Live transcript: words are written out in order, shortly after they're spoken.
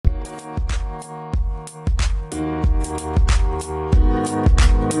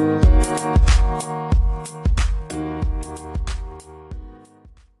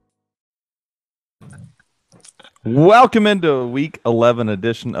Welcome into Week 11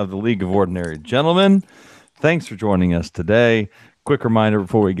 edition of the League of Ordinary Gentlemen. Thanks for joining us today. Quick reminder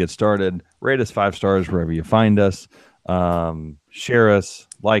before we get started, rate us 5 stars wherever you find us. Share us,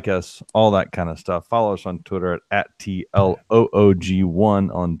 like us, all that kind of stuff. Follow us on Twitter at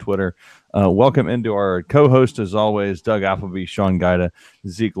TLOOG1 on Twitter. Welcome into our co-host, as always, Doug Appleby, Sean Guida,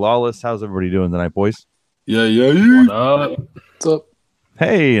 Zeke Lawless. How's everybody doing tonight, boys? Yeah. What up? What's up?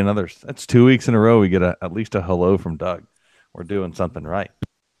 Hey, that's 2 weeks in a row we get at least a hello from Doug. We're doing something right.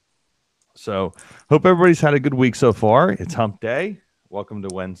 So hope everybody's had a good week so far. It's hump day. Welcome to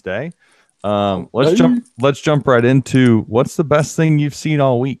Wednesday. Let's jump right into what's the best thing you've seen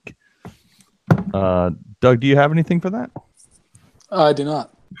all week. Doug, do you have anything for that? I do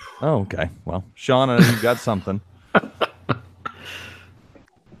not. Oh, okay. Well, Sean, I know you've got something.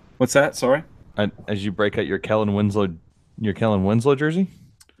 What's that? Sorry. As you break out your Kellen Winslow jersey?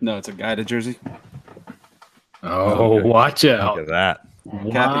 No, it's a Guida jersey. Oh, okay. Watch out. Look at that.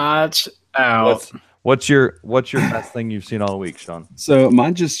 Watch out. What's your best thing you've seen all week, Sean? So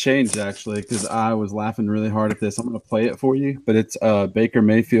mine just changed actually because I was laughing really hard at this. I'm going to play it for you, but it's Baker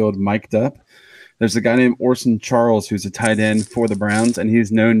Mayfield mic'd up. There's a guy named Orson Charles who's a tight end for the Browns, and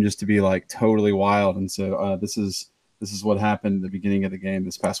he's known just to be like totally wild. And so this is what happened at the beginning of the game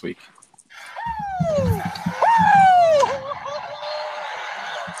this past week.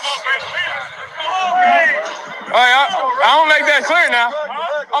 All right, I don't make that clear now.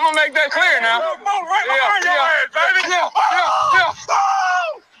 I'm gonna make that clear now.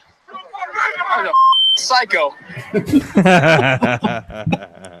 Psycho.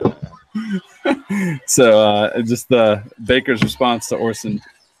 So just the Baker's response to Orson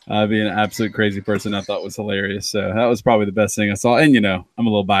being an absolute crazy person, I thought was hilarious. So that was probably the best thing I saw. And I'm a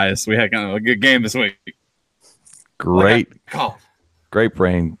little biased. We had kind of a good game this week. Great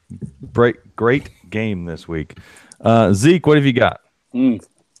game this week. Zeke, what have you got?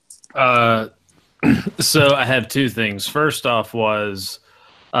 So I have two things. First off was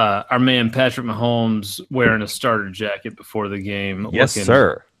our man Patrick Mahomes wearing a starter jacket before the game. Yes, looking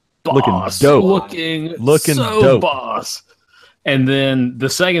sir. Boss, looking dope. Looking so dope. Boss. And then the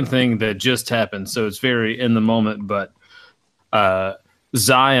second thing that just happened, so it's very in the moment, but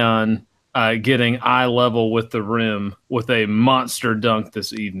Zion getting eye level with the rim with a monster dunk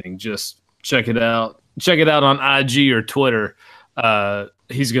this evening. Just check it out. Check it out on IG or Twitter.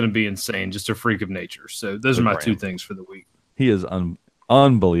 He's going to be insane. Just a freak of nature. So those are my two things for the week. He is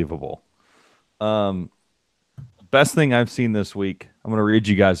unbelievable. Best thing I've seen this week. I'm going to read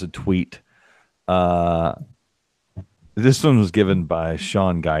you guys a tweet. This one was given by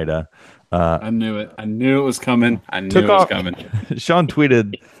Sean Guida. I knew it. I knew it was coming. Sean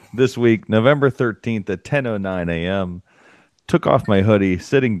tweeted this week, November 13th at 10:09 a.m. Took off my hoodie,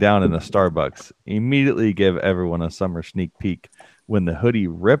 sitting down in a Starbucks. Immediately gave everyone a summer sneak peek when the hoodie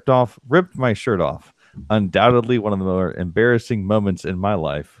ripped my shirt off. Undoubtedly one of the more embarrassing moments in my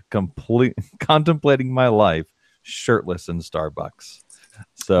life. Contemplating my life shirtless in Starbucks.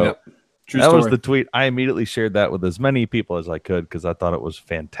 So yep. That was the tweet. I immediately shared that with as many people as I could because I thought it was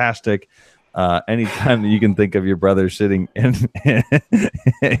fantastic. Anytime that you can think of your brother sitting in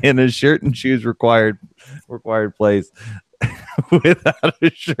a shirt and shoes required place without a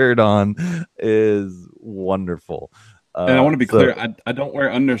shirt on is wonderful. And I want to be clear, I don't wear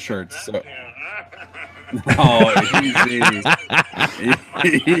undershirts. So. Oh, easy.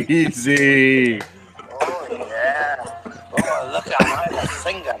 Oh, yeah. Oh, look at my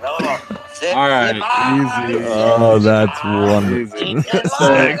singer. All right, easy. Oh, that's wonderful.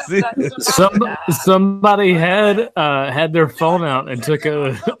 Sexy. Somebody had their phone out and took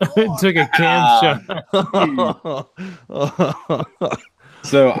a cam shot.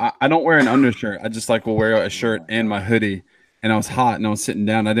 So I don't wear an undershirt. I just will wear a shirt and my hoodie. And I was hot and I was sitting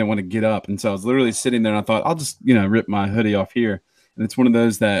down. I didn't want to get up, and so I was literally sitting there. And I thought I'll just rip my hoodie off here. And it's one of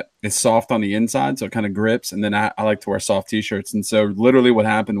those that is soft on the inside, so it kind of grips. And then I like to wear soft t-shirts. And so literally what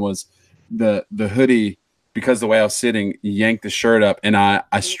happened was the hoodie, because the way I was sitting, yanked the shirt up, and I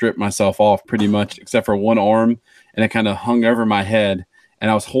stripped myself off pretty much except for one arm, and it kind of hung over my head. And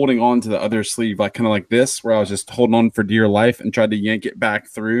I was holding on to the other sleeve, kind of like this, where I was just holding on for dear life and tried to yank it back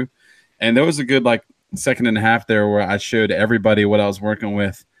through. And there was a good second and a half there where I showed everybody what I was working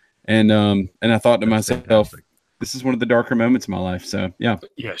with. And I thought to myself, fantastic. This is one of the darker moments in my life. So, yeah.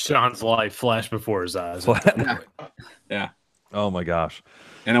 Yeah, Sean's life flashed before his eyes. Yeah. Oh, my gosh.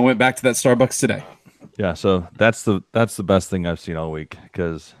 And I went back to that Starbucks today. Yeah, so that's the best thing I've seen all week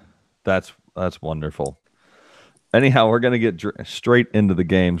because that's wonderful. Anyhow, we're going to get straight into the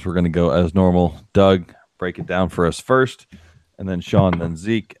games. We're going to go as normal. Doug, break it down for us first, and then Sean, then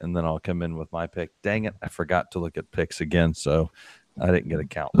Zeke, and then I'll come in with my pick. Dang it, I forgot to look at picks again, so I didn't get a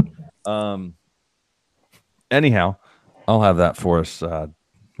count. Anyhow, I'll have that for us.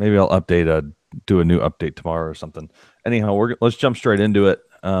 Maybe I'll do a new update tomorrow or something. Anyhow, let's jump straight into it.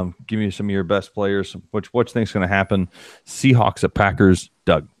 Give me some of your best players. What you think's going to happen? Seahawks at Packers.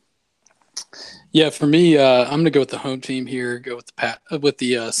 Doug. Yeah, for me, I'm going to go with the home team here. Go with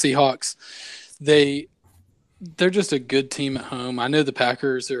the Seahawks. They're just a good team at home. I know the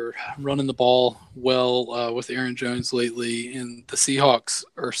Packers are running the ball well with Aaron Jones lately, and the Seahawks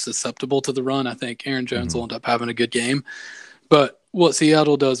are susceptible to the run. I think Aaron Jones will end up having a good game. But what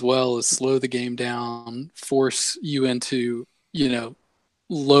Seattle does well is slow the game down, force you into,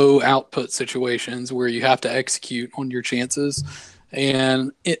 low output situations where you have to execute on your chances.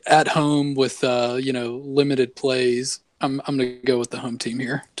 And at home with, limited plays, I'm going to go with the home team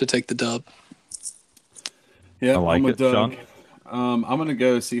here to take the dub. Yeah, I'm with Doug. I'm going to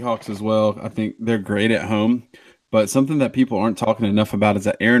go Seahawks as well. I think they're great at home. But something that people aren't talking enough about is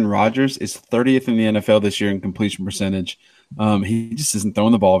that Aaron Rodgers is 30th in the NFL this year in completion percentage. He just isn't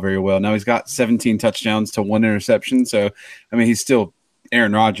throwing the ball very well. Now he's got 17 touchdowns to 1 interception. So, he's still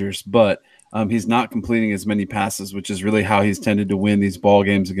Aaron Rodgers, but he's not completing as many passes, which is really how he's tended to win these ball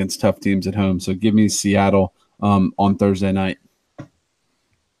games against tough teams at home. So give me Seattle on Thursday night.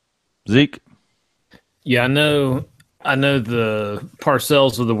 Zeke. Yeah, I know the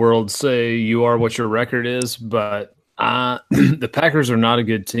Parcells of the world say you are what your record is, but the Packers are not a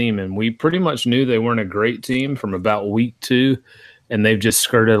good team, and we pretty much knew they weren't a great team from about week 2, and they've just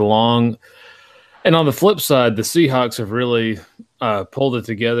skirted along. And on the flip side, the Seahawks have really pulled it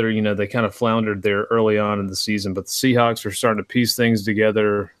together. They kind of floundered there early on in the season, but the Seahawks are starting to piece things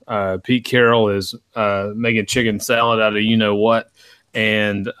together. Pete Carroll is making chicken salad out of you-know-what,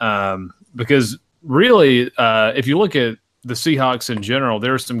 and because – really, if you look at the Seahawks in general,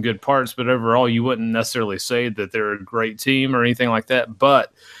 there are some good parts, but overall, you wouldn't necessarily say that they're a great team or anything like that.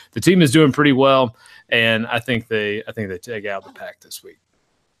 But the team is doing pretty well, and I think they take out the Pack this week.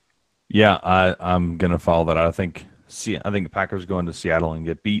 Yeah, I'm gonna follow that. I think the Packers go into Seattle and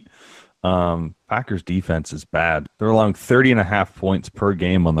get beat. Packers defense is bad. They're allowing 30.5 points per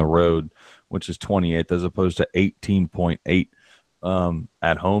game on the road, which is 28th as opposed to 18.8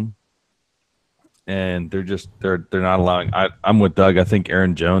 at home. And they're not allowing. I'm with Doug. I think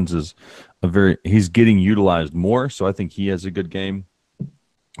Aaron Jones is he's getting utilized more, so I think he has a good game.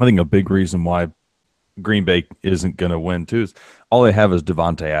 I think a big reason why Green Bay isn't going to win too is all they have is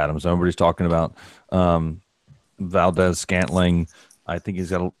Devontae Adams. Everybody's talking about Valdez Scantling. I think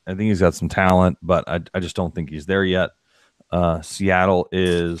he's got some talent, but I just don't think he's there yet. Seattle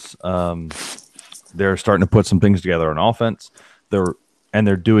is they're starting to put some things together on offense.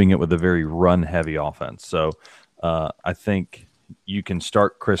 They're doing it with a very run-heavy offense. So I think you can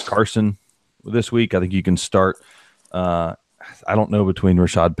start Chris Carson this week. I think you can start I don't know, between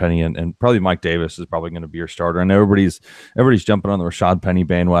Rashad Penny and probably Mike Davis is probably going to be your starter. And everybody's jumping on the Rashad Penny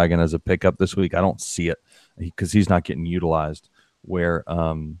bandwagon as a pickup this week. I don't see it because he's not getting utilized where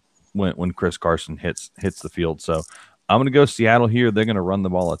when Chris Carson hits the field. So I'm going to go Seattle here. They're going to run the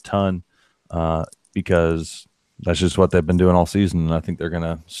ball a ton because – that's just what they've been doing all season, and I think they're going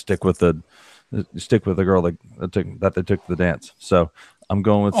to stick with the girl that they took to the dance. So I'm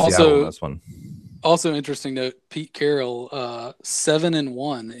going with Seattle on this one. Also, interesting note: Pete Carroll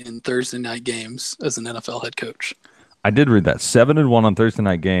 7-1 in Thursday night games as an NFL head coach. I did read that 7-1 on Thursday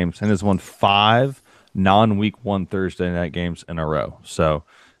night games, and has won 5 non-week 1 Thursday night games in a row. So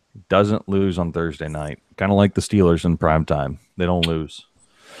doesn't lose on Thursday night. Kind of like the Steelers in prime time; they don't lose.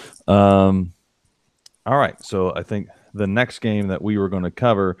 All right, so I think the next game that we were going to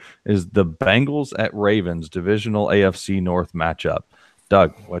cover is the Bengals at Ravens divisional AFC North matchup.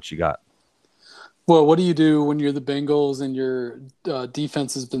 Doug, what you got? Well, what do you do when you're the Bengals and your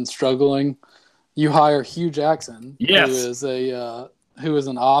defense has been struggling? You hire Hugh Jackson, yes, who is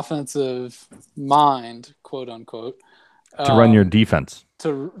an offensive mind, quote unquote, to run your defense.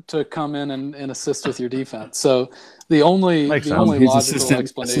 To come in and assist with your defense. So the only logical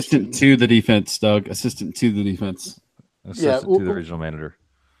explanation. Assistant to the defense, Doug. Assistant to the defense. Assistant to the regional manager.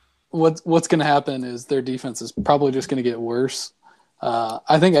 What's going to happen is their defense is probably just going to get worse.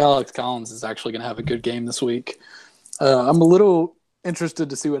 I think Alex Collins is actually going to have a good game this week. I'm a little interested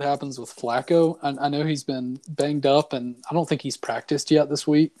to see what happens with Flacco. I know he's been banged up, and I don't think he's practiced yet this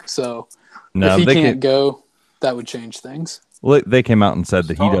week. So if he can't go, that would change things. Well, they came out and said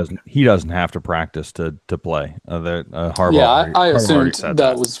that he doesn't have to practice to play. Harbaugh. Yeah, I assumed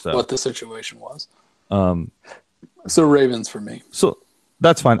that was what the situation was. So Ravens for me. So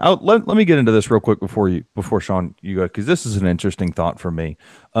That's fine. Let me get into this real quick before Sean you go, because this is an interesting thought for me.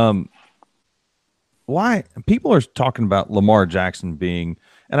 Why people are talking about Lamar Jackson being,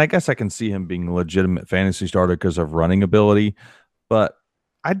 and I guess I can see him being a legitimate fantasy starter because of running ability, but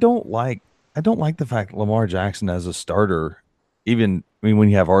I don't like the fact Lamar Jackson as a starter, even when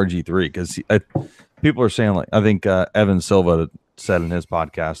you have RG3, because people are saying, like, I think Evan Silva said in his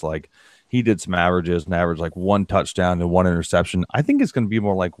podcast, like, he did some averages and averaged like 1 touchdown and 1 interception. I think it's going to be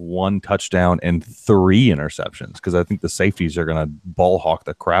more like 1 touchdown and 3 interceptions, because I think the safeties are going to ball hawk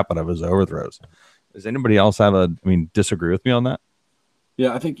the crap out of his overthrows. Does anybody else disagree with me on that?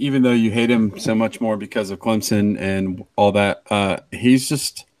 Yeah, I think even though you hate him so much more because of Clemson and all that, he's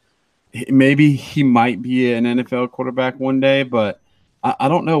just maybe he might be an NFL quarterback one day, but I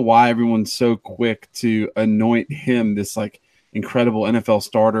don't know why everyone's so quick to anoint him this like incredible NFL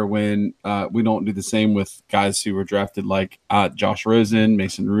starter when we don't do the same with guys who were drafted like Josh Rosen,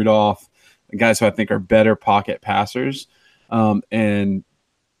 Mason Rudolph, guys who I think are better pocket passers. And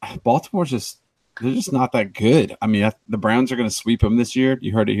Baltimore's they're just not that good. I mean, the Browns are going to sweep them this year.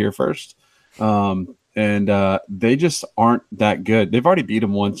 You heard it here first. And they just aren't that good. They've already beat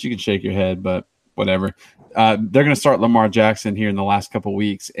them once. You can shake your head, but whatever. They're going to start Lamar Jackson here in the last couple of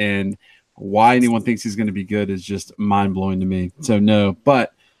weeks, and why anyone thinks he's going to be good is just mind-blowing to me. So, no.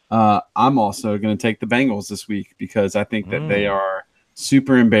 But I'm also going to take the Bengals this week because I think that they are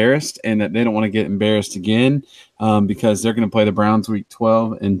super embarrassed and that they don't want to get embarrassed again because they're going to play the Browns week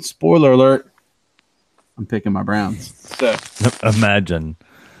 12. And spoiler alert, I'm picking my Browns. So imagine.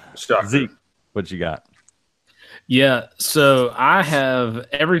 Shocker. Zeke, what you got? Yeah, so I have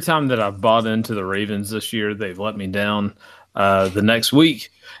every time that I've bought into the Ravens this year, they've let me down the next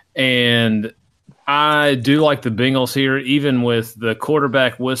week. And I do like the Bengals here, even with the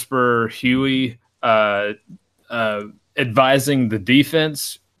quarterback whisperer Huey advising the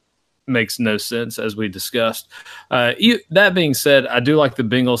defense. Makes no sense, as we discussed. That being said, I do like the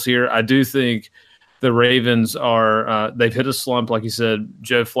Bengals here. I do think the Ravens are they've hit a slump, like you said.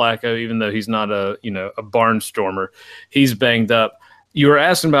 Joe Flacco, even though he's not a barnstormer, he's banged up. You were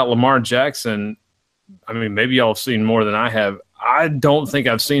asking about Lamar Jackson. I mean, maybe y'all have seen more than I have. I don't think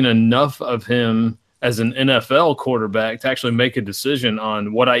I've seen enough of him as an NFL quarterback to actually make a decision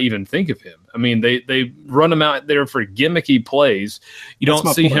on what I even think of him. I mean, they run him out there for gimmicky plays. You don't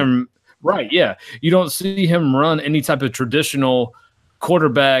see him right. Yeah, you don't see him run any type of traditional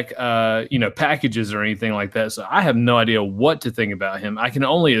quarterback, packages or anything like that. So I have no idea what to think about him. I can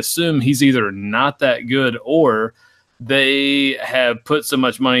only assume he's either not that good or they have put so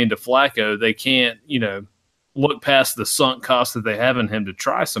much money into Flacco they can't, look past the sunk cost that they have in him to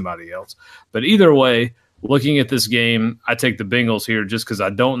try somebody else. But either way, looking at this game, I take the Bengals here just because I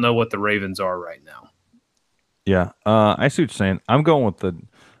don't know what the Ravens are right now. Yeah, I see what you're saying. I'm going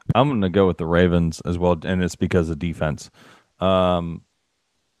to go with the Ravens as well, and it's because of defense. Bengals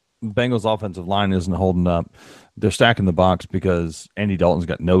offensive line isn't holding up. They're stacking the box because Andy Dalton's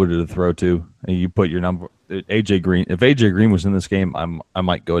got nobody to throw to. And you put your number AJ Green. If AJ Green was in this game, I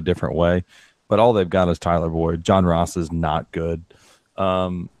might go a different way. But all they've got is Tyler Boyd. John Ross is not good.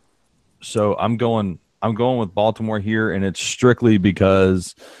 So I'm going with Baltimore here, and it's strictly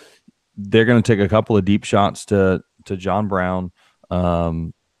because they're going to take a couple of deep shots to John Brown,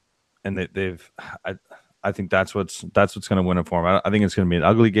 and I think that's what's going to win it for them. I think it's going to be an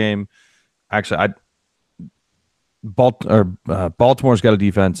ugly game. Actually, Baltimore's got a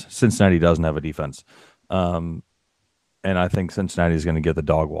defense. Cincinnati doesn't have a defense, and I think Cincinnati is going to get the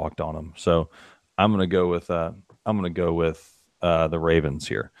dog walked on them. So I'm going to go with the Ravens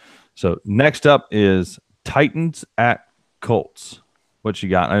here. So next up is Titans at Colts. What you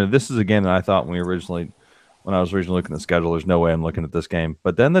got? This is a game that I thought when I was originally looking at the schedule, there's no way I'm looking at this game.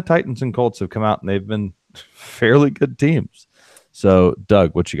 But then the Titans and Colts have come out and they've been fairly good teams. So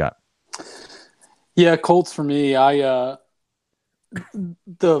Doug, what you got? Yeah, Colts for me. The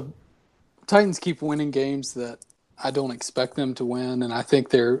Titans keep winning games that I don't expect them to win, and I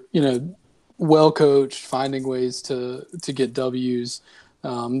think they're well coached, finding ways to get W's.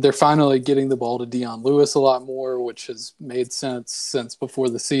 They're finally getting the ball to Dion Lewis a lot more, which has made sense since before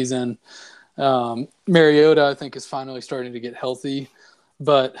the season. Mariota, I think, is finally starting to get healthy,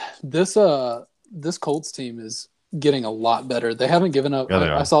 but this Colts team is getting a lot better. They haven't given up.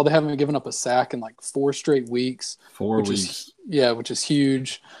 I saw they haven't given up a sack in like 4 straight weeks. Which is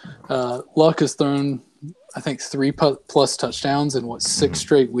huge. Luck has thrown, I think, 3+ touchdowns in 6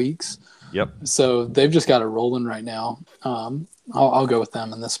 straight weeks. Yep. So they've just got it rolling right now. I'll go with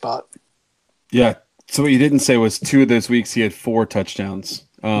them in this spot. Yeah. So what you didn't say was 2 of those weeks he had 4 touchdowns.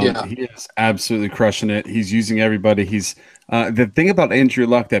 He is absolutely crushing it. He's using everybody. He's the thing about Andrew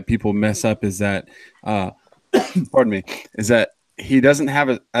Luck that people mess up is that, pardon me, is that he doesn't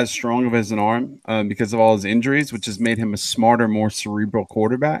have as strong of as an arm because of all his injuries, which has made him a smarter, more cerebral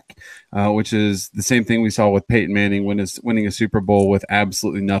quarterback, which is the same thing we saw with Peyton Manning winning a Super Bowl with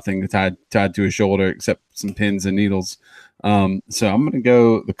absolutely nothing tied to his shoulder except some pins and needles. So I'm going to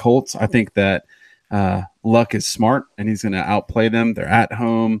go the Colts. I think that Luck is smart and he's going to outplay them. They're at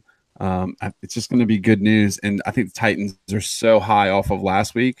home. It's just going to be good news. And I think the Titans are so high off of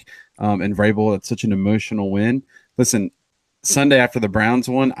last week. And Vrabel, it's such an emotional win. Listen, Sunday after the Browns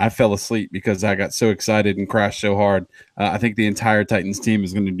won, I fell asleep because I got so excited and crashed so hard. I think the entire Titans team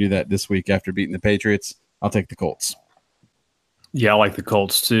is going to do that this week after beating the Patriots. I'll take the Colts. Yeah, I like the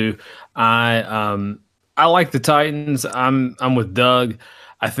Colts too. I like the Titans. I'm with Doug.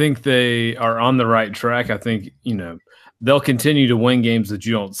 I think they are on the right track. I think, they'll continue to win games that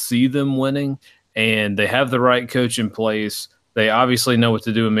you don't see them winning, and they have the right coach in place. They obviously know what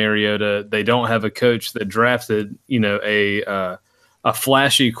to do with Mariota. They don't have a coach that drafted, a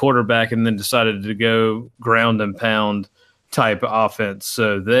flashy quarterback and then decided to go ground and pound type offense.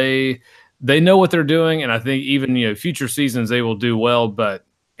 So they know what they're doing, and I think even future seasons they will do well. But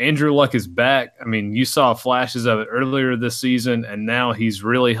Andrew Luck is back. I mean, you saw flashes of it earlier this season, and now he's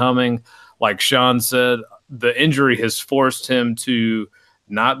really humming. Like Sean said, the injury has forced him to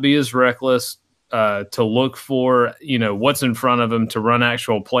not be as reckless. To look for, what's in front of him, to run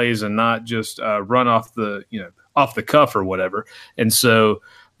actual plays and not just run off the cuff or whatever. And so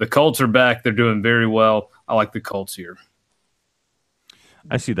the Colts are back. They're doing very well. I like the Colts here.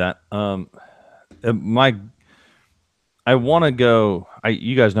 I see that. I want to go.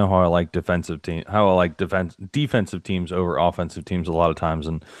 You guys know how I like defensive teams over offensive teams a lot of times,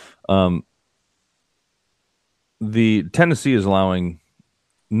 and the Tennessee is allowing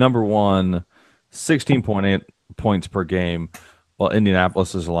number one 16.8 points per game, while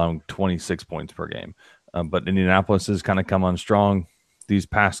Indianapolis is allowing 26 points per game. But Indianapolis has kind of come on strong these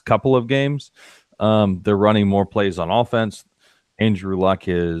past couple of games. They're running more plays on offense. Andrew Luck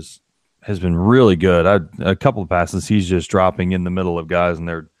has been really good. A couple of passes, he's just dropping in the middle of guys, and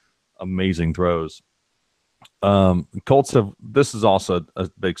they're amazing throws. Colts have. This is also a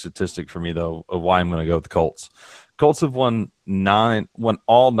big statistic for me, though, of why I'm going to go with the Colts. Colts have won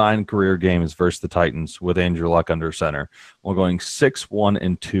all 9 career games versus the Titans with Andrew Luck under center, while going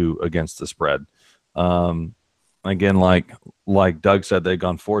 6-1-2 against the spread. Again, like Doug said, they've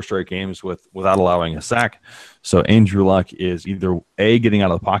gone 4 straight games without allowing a sack. So Andrew Luck is either A, getting out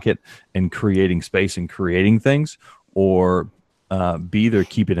of the pocket and creating space and creating things, or B, they're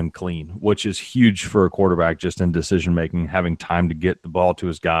keeping him clean, which is huge for a quarterback just in decision making, having time to get the ball to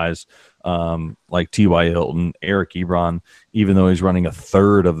his guys, like T.Y. Hilton, Eric Ebron, even though he's running a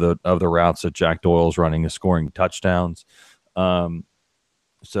third of the routes that Jack Doyle's running, is scoring touchdowns.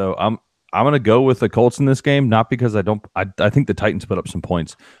 So I'm going to go with the Colts in this game, not because I think the Titans put up some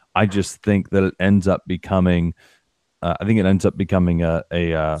points. I just think that it ends up becoming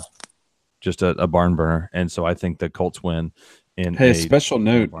just a barn burner, and so I think the Colts win. Special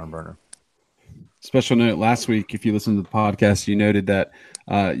note. Barn burner. Special note. Last week, if you listened to the podcast, you noted that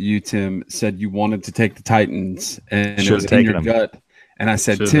you, Tim, said you wanted to take the Titans, and it was in your gut. And I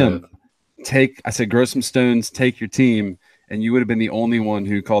said, Tim, grow some stones, take your team, and you would have been the only one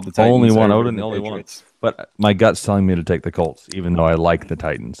who called the Titans. Only one. I would have been the only one. But my gut's telling me to take the Colts, even though I like the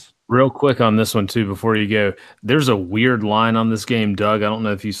Titans. Real quick on this one, too, before you go. There's a weird line on this game, Doug. I don't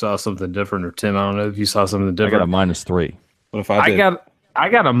know if you saw something different, or Tim, I don't know if you saw something different. I got a -3. What if I did? I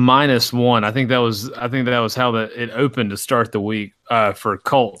got a -1. I think that was how it opened to start the week for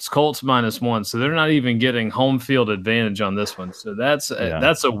Colts. Colts -1. So they're not even getting home field advantage on this one. So that's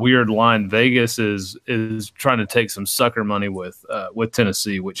a weird line. Vegas is trying to take some sucker money with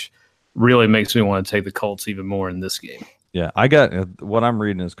Tennessee, which really makes me want to take the Colts even more in this game. Yeah, I got what I'm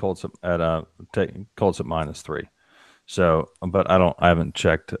reading is Colts at -3. So, but I haven't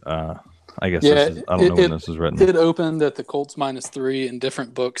checked. I guess I don't know when this is written. It opened at the Colts -3, and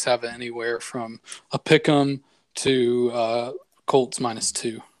different books have it anywhere from a pick'em to Colts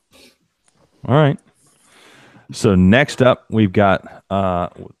 -2. All right. So next up, we've got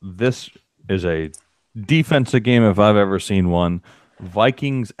this is a defensive game if I've ever seen one.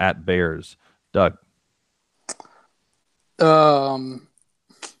 Vikings at Bears. Doug.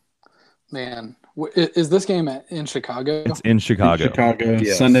 Man, is this game in Chicago? It's in Chicago.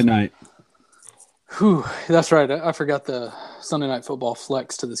 Yes. Sunday night. Whew, that's right. I forgot the Sunday Night Football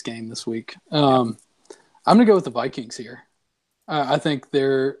flex to this game this week. I'm going to go with the Vikings here. I think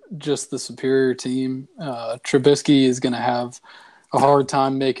they're just the superior team. Trubisky is going to have a hard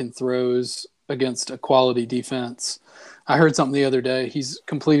time making throws against a quality defense. I heard something the other day. He's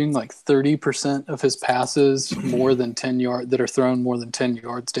completing like 30% of his passes more than 10 yards that are thrown more than 10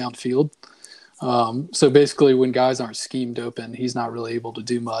 yards downfield. So basically, when guys aren't schemed open, he's not really able to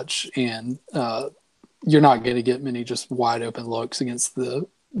do much, and you're not going to get many just wide open looks against the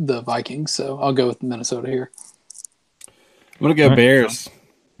Vikings. So I'll go with Minnesota here. I'm going to go Bears.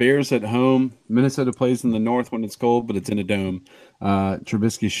 Bears at home. Minnesota plays in the north when it's cold, but it's in a dome.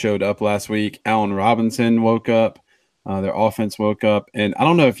 Trubisky showed up last week. Allen Robinson woke up. Their offense woke up. And I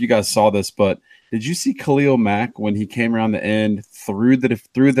don't know if you guys saw this, but did you see Khalil Mack when he came around the end, threw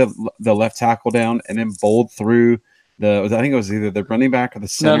the left tackle down, and then bowled through I think it was either the running back or the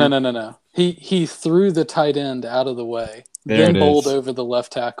center? No. He threw the tight end out of the way, There then it bowled is. over the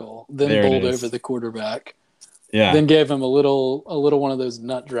left tackle, then There it bowled is. over the quarterback. Yeah. Then gave him a little one of those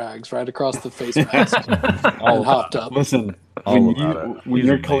nut drags right across the face mask and hopped up. Listen, All when about it. when He's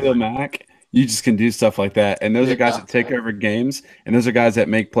you're amazing. Khalil Mack, you just can do stuff like that. And those are guys that take over games, and those are guys that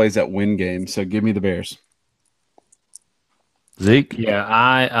make plays that win games. So give me the Bears. Zeke? Yeah,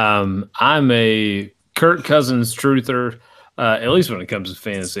 I'm a Kirk Cousins truther. At least when it comes to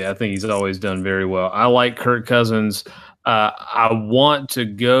fantasy, I think he's always done very well. I like Kirk Cousins. I want to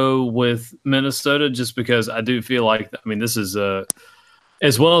go with Minnesota just because I do feel like, this is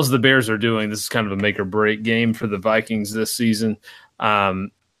as well as the Bears are doing, this is kind of a make or break game for the Vikings this season.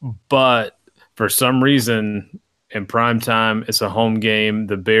 But for some reason, in prime time, it's a home game.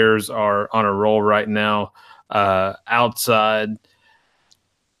 The Bears are on a roll right now. Outside,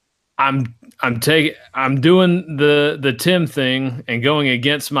 I'm doing the Tim thing and going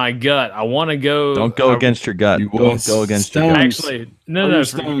against my gut. I want to go. Don't go against your gut. You Don't will go against your gut. Actually, no,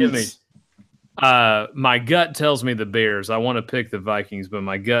 forgive me. Stones. My gut tells me the Bears. I want to pick the Vikings, but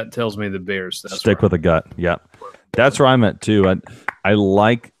my gut tells me the Bears. That's Stick with the gut. Yeah, that's where I'm at too. I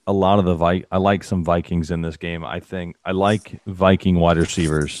like a lot of I like some Vikings in this game. I think I like Viking wide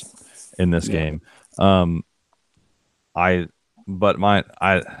receivers in this game. I'm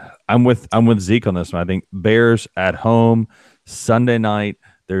with Zeke on this one. I think Bears at home Sunday night.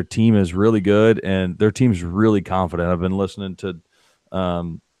 Their team is really good and their team's really confident. I've been listening to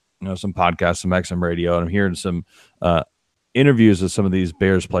some podcasts, some XM radio, and I'm hearing some interviews of some of these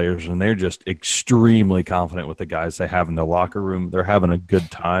Bears players, and they're just extremely confident with the guys they have in the locker room. They're having a good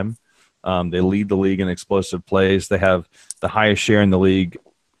time. They lead the league in explosive plays. They have the highest share in the league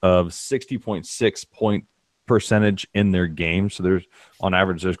of 60.6 point percentage in their games. So there's on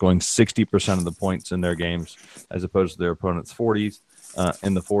average, there's going 60% of the points in their games as opposed to their opponent's 40s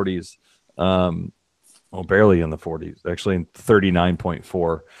in the 40s. Well, barely in the 40s, actually in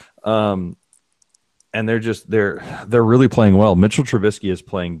 39.4. And they're really playing well. Mitchell Trubisky is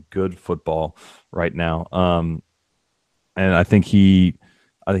playing good football right now. And I think he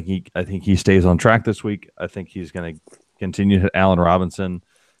stays on track this week. I think he's going to continue to hit Allen Robinson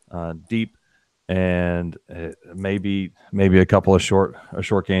deep, and maybe a couple of short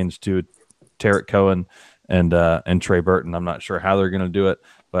gains to Tarek Cohen and Trey Burton. I'm not sure how they're going to do it,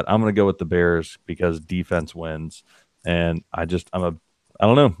 but I'm going to go with the Bears because defense wins. And I don't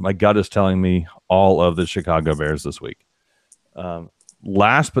know. My gut is telling me all of the Chicago Bears this week.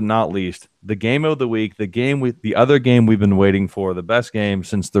 Last but not least, the game of the week, the other game we've been waiting for, the best game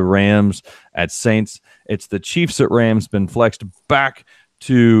since the Rams at Saints. It's the Chiefs at Rams, been flexed back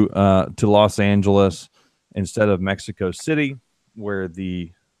to Los Angeles instead of Mexico City, where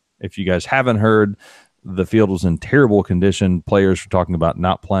if you guys haven't heard, the field was in terrible condition. Players were talking about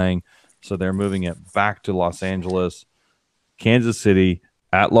not playing, so they're moving it back to Los Angeles. Kansas City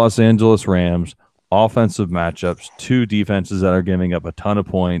at Los Angeles Rams, offensive matchups, two defenses that are giving up a ton of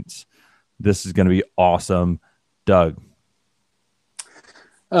points. This is going to be awesome. Doug.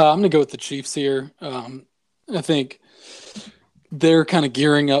 I'm going to go with the Chiefs here. I think they're kind of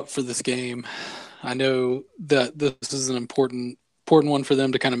gearing up for this game. I know that this is an important one for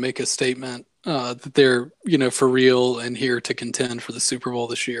them to kind of make a statement that they're, for real and here to contend for the Super Bowl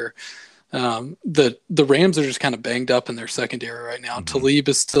this year. The Rams are just kind of banged up in their secondary right now. Mm-hmm. Talib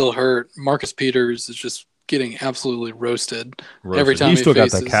is still hurt. Marcus Peters is just getting absolutely roasted. Every time he's still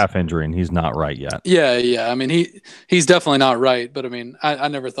faces, got that calf injury and he's not right yet. Yeah. I mean, he's definitely not right, but I mean, I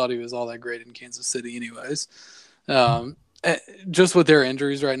never thought he was all that great in Kansas City anyways. Just with their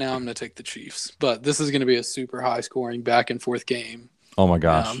injuries right now, I'm going to take the Chiefs, but this is going to be a super high scoring back and forth game. Oh my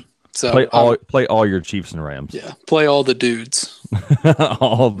gosh. So play all your Chiefs and Rams. Yeah. Play all the dudes.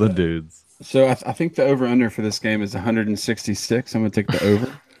 All the dudes. So I think the over-under for this game is 166. I'm going to take the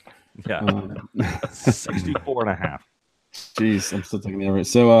over. Yeah. 64.5. Jeez, I'm still taking the over.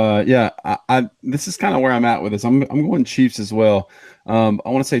 So, yeah, I this is kind of where I'm at with this. I'm going Chiefs as well. I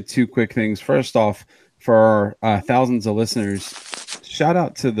want to say two quick things. First off, for our thousands of listeners, shout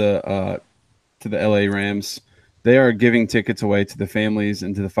out to the LA Rams. They are giving tickets away to the families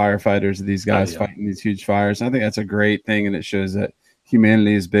and to the firefighters of these guys fighting these huge fires. And I think that's a great thing, and it shows that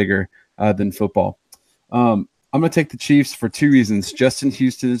humanity is bigger than football. I'm going to take the Chiefs for two reasons. Justin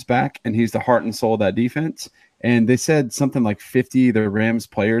Houston is back, and he's the heart and soul of that defense. And they said something like 50 of the Rams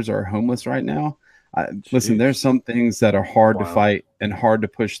players are homeless right now. Listen, there's some things that are hard to fight and hard to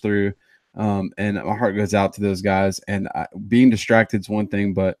push through. And my heart goes out to those guys. And being distracted is one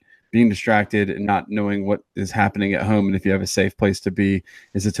thing, but being distracted and not knowing what is happening at home and if you have a safe place to be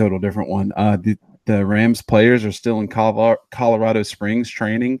is a total different one. The Rams players are still in Colorado Springs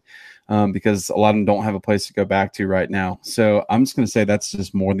training because a lot of them don't have a place to go back to right now. So I'm just going to say that's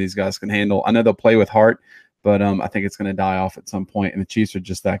just more than these guys can handle. I know they'll play with heart, but I think it's going to die off at some point, and the Chiefs are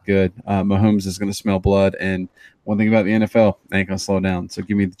just that good. Mahomes is going to smell blood, and one thing about the NFL, they ain't going to slow down. So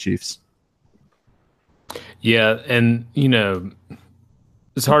give me the Chiefs. Yeah, and,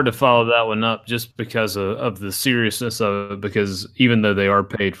 it's hard to follow that one up just because of the seriousness of it, because even though they are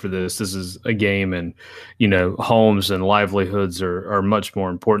paid for this is a game, and, homes and livelihoods are much more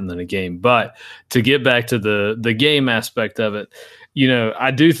important than a game. But to get back to the game aspect of it,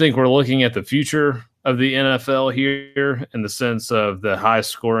 I do think we're looking at the future of the NFL here in the sense of the high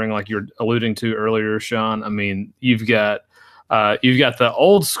scoring, like you're alluding to earlier, Sean. I mean, you've got the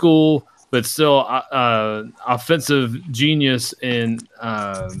old school but still offensive genius in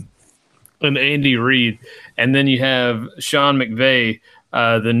Andy Reid, and then you have Sean McVay,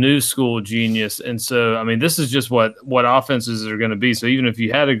 the new school genius. And so, I mean, this is just what offenses are going to be. So even if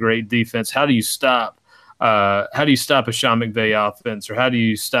you had a great defense, how do you stop a Sean McVay offense, or how do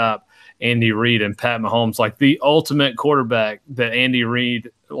you stop Andy Reid and Pat Mahomes, like the ultimate quarterback that Andy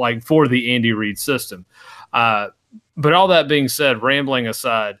Reid, like for the Andy Reid system? But all that being said, rambling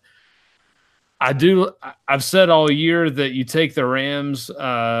aside, I've said all year that you take the Rams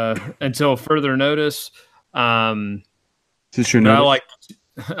until further notice. Is this your notice?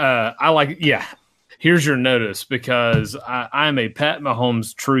 Yeah. Here's your notice, because I'm a Pat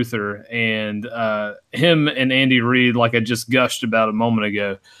Mahomes truther, and him and Andy Reid, like I just gushed about a moment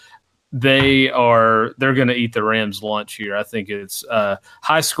ago, they're going to eat the Rams lunch here. I think it's a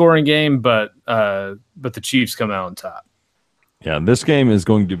high scoring game, but the Chiefs come out on top. Yeah, this game is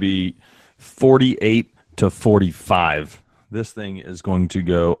going to be 48-45. This thing is going to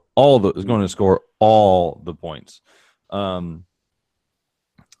going to score all the points. I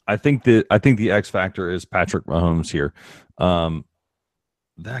think the X factor is Patrick Mahomes here. That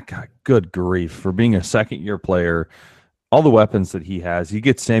guy, good grief, for being a second-year player, all the weapons that he has. He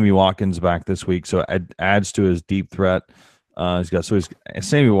gets Sammy Watkins back this week, so it adds to his deep threat. He's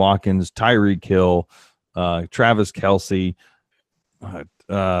Sammy Watkins, Tyreek Hill, Travis Kelce,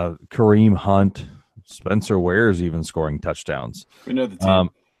 Kareem Hunt, Spencer Ware's even scoring touchdowns. We know the team.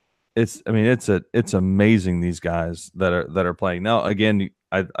 It's amazing, these guys that are playing. Now, again,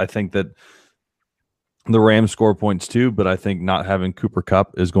 I think that the Rams score points too, but I think not having Cooper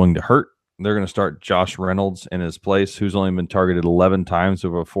Kupp is going to hurt. They're going to start Josh Reynolds in his place, who's only been targeted 11 times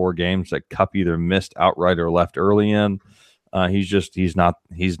over 4 games that Kupp either missed outright or left early in. He's not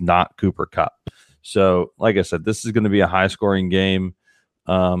Cooper Kupp. So, like I said, this is going to be a high-scoring game.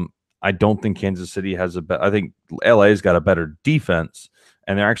 I don't think Kansas City has I think LA's got a better defense,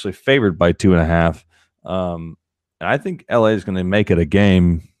 and they're actually favored by 2.5. And I think LA is going to make it a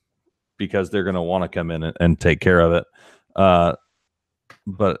game because they're going to want to come in and take care of it,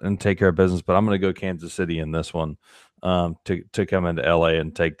 and take care of business. But I'm going to go Kansas City in this one to come into LA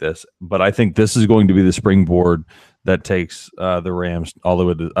and take this. But I think this is going to be the springboard that takes the Rams all the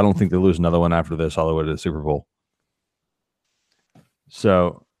way to. I don't think they lose another one after this all the way to the Super Bowl.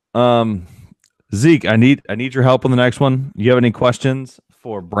 So, Zeke, I need your help on the next one. You have any questions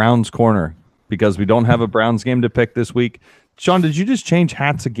for Browns Corner? Because we don't have a Browns game to pick this week. Sean, did you just change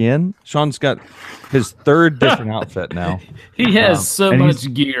hats again? Sean's got his third different outfit now. He has so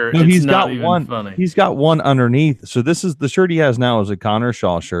much gear. No, he's got one. Funny. He's got one underneath. So this is the shirt he has now is a Connor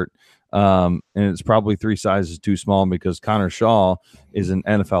Shaw shirt. And it's probably 3 sizes too small because Connor Shaw is an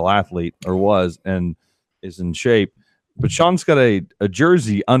NFL athlete, or was, and is in shape. But Sean's got a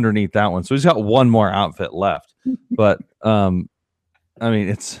jersey underneath that one. So he's got one more outfit left. But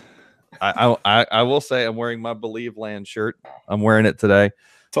it's I will say I'm wearing my Believe Land shirt. I'm wearing it today.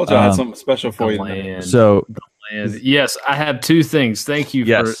 Told you I had something special for you. So yes, I have 2 things. Thank you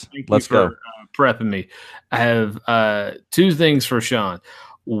for prepping me. I have 2 things for Sean.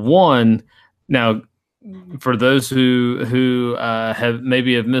 One, now for those who have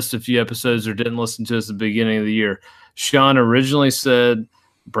missed a few episodes or didn't listen to us at the beginning of the year, Sean originally said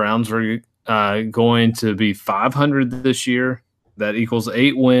Browns were going to be 500 this year. That equals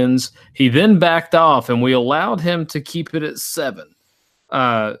 8 wins. He then backed off, and we allowed him to keep it at 7.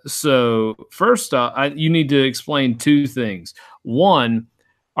 So first off, you need to explain 2 things. One,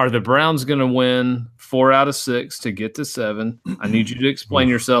 are the Browns going to win 4 out of 6 to get to 7? I need you to explain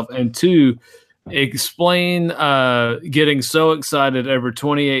yourself. And 2, explain getting so excited over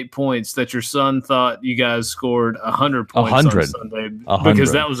 28 points that your son thought you guys scored 100 points 100. on Sunday. 100.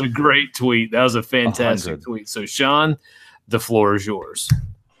 Because that was a great tweet. That was a fantastic 100. tweet. So, Sean, the floor is yours.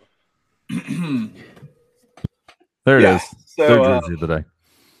 There it is. So, Third jersey of the day.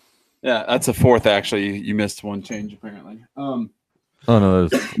 Yeah, that's a 4th actually. You missed one change apparently. Oh no,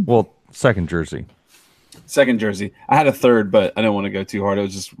 second jersey. Second jersey. I had a 3rd, but I didn't want to go too hard. It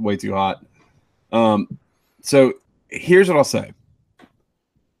was just way too hot. So here's what I'll say.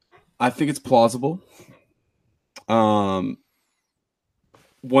 I think it's plausible. One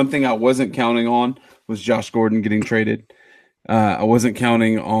thing I wasn't counting on was Josh Gordon getting traded. I wasn't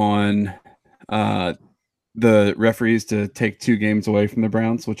counting on the referees to take 2 games away from the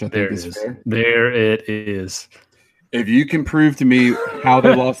Browns, which I think is fair. There it is. If you can prove to me how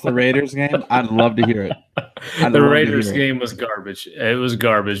they lost the Raiders game, I'd love to hear it. The Raiders game was garbage. It was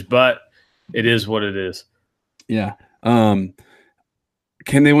garbage, but it is what it is. Yeah. Can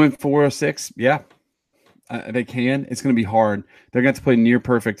they win 4 or 6? Yeah. They can. It's going to be hard. They're going to have to play near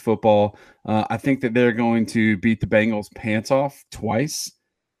perfect football. I think that they're going to beat the Bengals' pants off twice.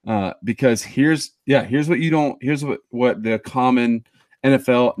 Because here's what the common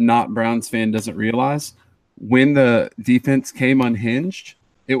NFL not Browns fan doesn't realize. When the defense came unhinged,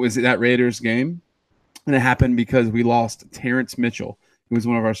 it was that Raiders game, and it happened because we lost Terrence Mitchell, who was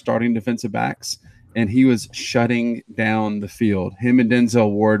one of our starting defensive backs, and he was shutting down the field. Him and Denzel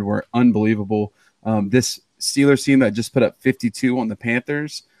Ward were unbelievable. This Steelers team that just put up 52 on the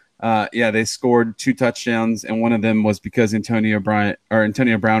Panthers, they scored 2 touchdowns, and one of them was because Antonio Brown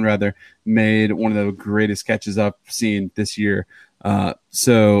made one of the greatest catches I've seen this year.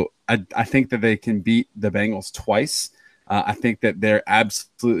 So I think that they can beat the Bengals twice. I think that they're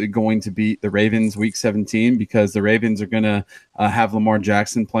absolutely going to beat the Ravens week 17 because the Ravens are going to have Lamar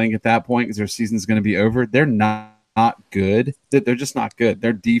Jackson playing at that point because their season is going to be over. They're not good. They're just not good.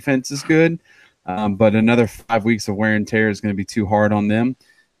 Their defense is good, but another 5 weeks of wear and tear is going to be too hard on them.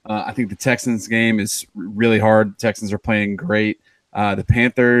 I think the Texans game is really hard. The Texans are playing great. The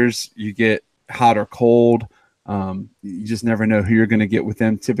Panthers, you get hot or cold. You just never know who you're going to get with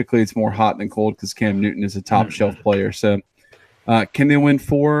them. Typically, it's more hot than cold because Cam Newton is a top shelf player. So, can they win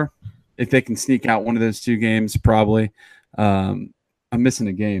 4? If they can sneak out one of those 2 games, probably. I'm missing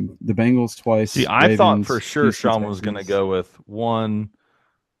a game. The Bengals twice. See, I thought for sure Sean was going to go with 1,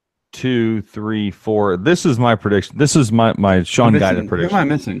 2, 3, 4. This is my prediction. This is my Sean guided prediction. Who am I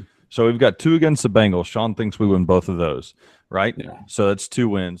missing? So we've got 2 against the Bengals. Sean thinks we win both of those, right? Yeah. So that's 2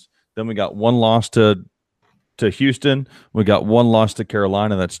 wins. Then we got 1 loss to Houston. We got 1 loss to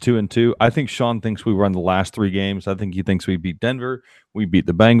Carolina. That's 2-2. I think Sean thinks we run the last 3 games. I think he thinks we beat Denver, we beat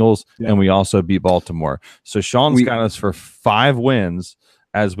the Bengals, and we also beat Baltimore. So Sean's got us for 5 wins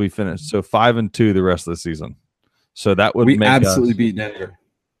as we finish. So 5-2 the rest of the season. So that would make absolutely beat Denver.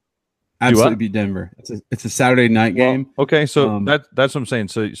 Absolutely beat Denver. It's a Saturday night game. Okay, so that's what I'm saying.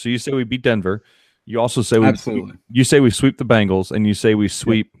 So you say we beat Denver. You also say we sweep the Bengals, and you say we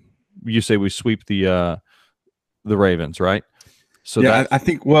sweep. Yep. You say we sweep the Ravens, right? So yeah, I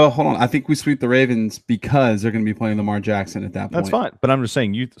think. Well, hold on. I think we sweep the Ravens because they're going to be playing Lamar Jackson at that point. That's fine, but I'm just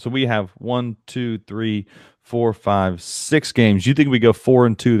saying. So we have 1, 2, 3, 4, 5, 6 games. You think we go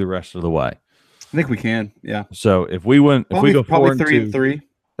 4-2 the rest of the way? I think we can. Yeah. So if we win, if we go 4-2, 3-3.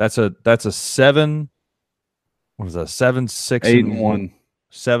 That's a 7. What is that? 7, 6, 8-1.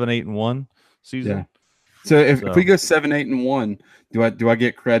 7, 8-1 season. Yeah. So if we go 7, 8-1, do I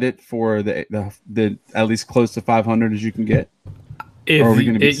get credit for the at least close to 500 as you can get? Or are we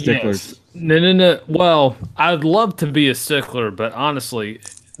going to be sticklers? Yes. No. Well, I'd love to be a stickler, but honestly,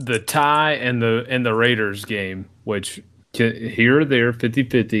 the tie and the Raiders game, which here or there,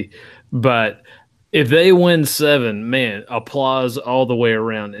 50-50, but if they win 7, man, applause all the way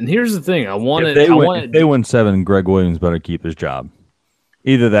around. And here's the thing: if they win 7, Greg Williams better keep his job.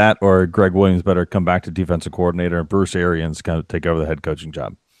 Either that, or Greg Williams better come back to defensive coordinator, and Bruce Arians kind of take over the head coaching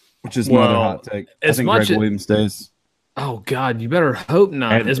job. Which is my other hot take. I think Greg Williams stays. Oh God, you better hope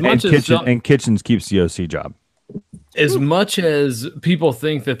not. And Kitchens keeps the OC job. As much as people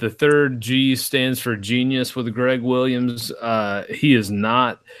think that the 3rd G stands for genius with Greg Williams, he is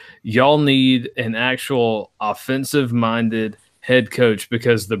not. y'all need an actual offensive-minded head coach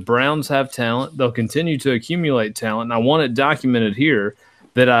because the Browns have talent. They'll continue to accumulate talent. And I want it documented here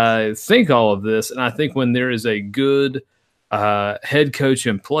that I think all of this, and I think when there is a good head coach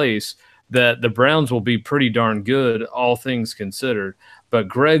in place, that the Browns will be pretty darn good, all things considered. But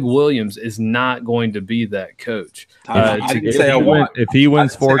Greg Williams is not going to be that coach. If he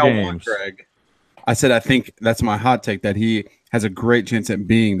wins 4 games, Greg. I said I think that's my hot take, that he has a great chance at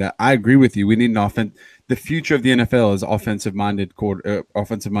being that. I agree with you. We need an offense. The future of the NFL is offensive-minded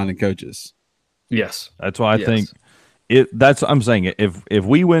coaches. Yes, that's why I think it. I'm saying it. If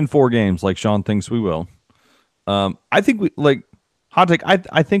we win 4 games, like Sean thinks we will, I think we like. Hot take.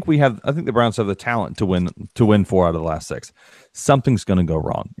 I think the Browns have the talent to win 4 out of the last 6. Something's going to go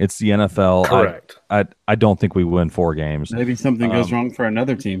wrong. It's the NFL. Correct. I don't think we win 4 games. Maybe something goes wrong for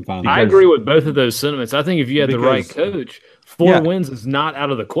another team. Finally, I agree with both of those sentiments. I think if you had the right coach, 4 wins is not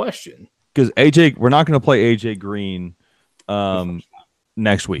out of the question. Because we're not going to play AJ Green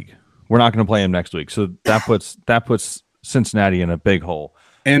next week. We're not going to play him next week. So that puts Cincinnati in a big hole.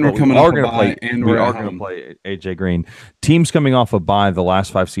 And but we're coming off a bye, and we are going to play AJ Green. Teams coming off a bye the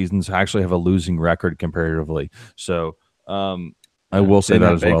last 5 seasons actually have a losing record comparatively. So I will say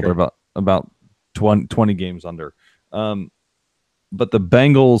that as well. They're about 20 games under. But the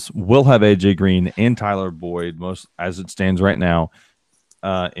Bengals will have AJ Green and Tyler Boyd most as it stands right now,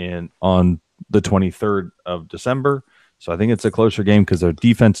 on the 23rd of December. So I think it's a closer game because their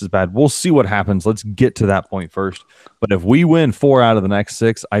defense is bad. We'll see what happens. Let's get to that point first. But if we win 4 out of the next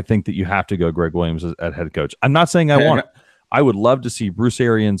 6, I think that you have to go Greg Williams at head coach. I'm not saying I want it. I would love to see Bruce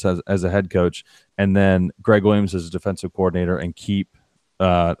Arians as a head coach and then Greg Williams as a defensive coordinator and keep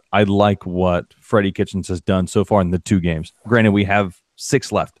I like what Freddie Kitchens has done so far in the 2 games. Granted, we have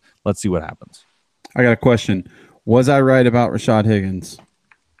 6 left. Let's see what happens. I got a question. Was I right about Rashad Higgins?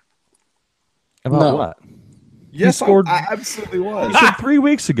 About what? Yes, I absolutely was. You said 3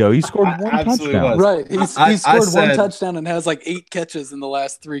 weeks ago he scored 1 touchdown. Right. He scored 1 touchdown and has like 8 catches in the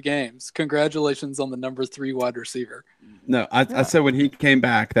last 3 games. Congratulations on the number 3 wide receiver. No, I said when he came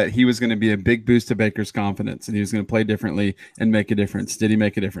back that he was going to be a big boost to Baker's confidence and he was going to play differently and make a difference. Did he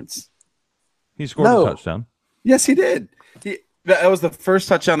make a difference? He scored a touchdown. Yes, he did. That was the first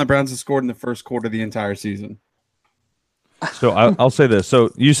touchdown the Browns have scored in the first quarter of the entire season. So I'll say this.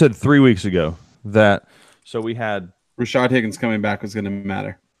 So you said 3 weeks ago that so we had Rashad Higgins coming back was going to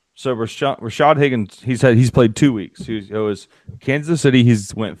matter. So Rashad Higgins, he's played 2 weeks. It was Kansas City.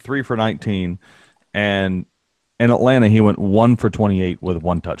 He's went 3 for 19, and in Atlanta he went 1 for 28 with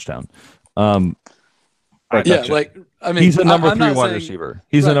 1 touchdown. Yeah, like I mean, he's a number 3 wide receiver.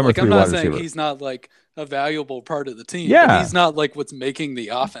 He's a number 3 wide receiver. I'm not saying he's not like a valuable part of the team. Yeah, but he's not like what's making the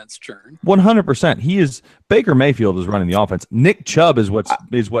offense churn. 100%. He is. Baker Mayfield is running the offense. Nick Chubb is what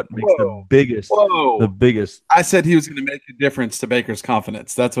makes the biggest. The biggest. I said he was going to make a difference to Baker's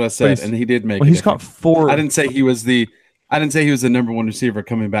confidence. That's what I said, and he did make. He's got 4. I didn't say he was the number 1 receiver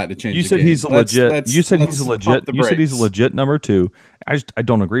coming back to change. You said he's a legit. You said he's a legit. You said he's a legit number 2. I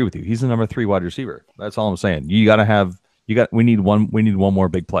don't agree with you. He's a number 3 wide receiver. That's all I'm saying. We need one more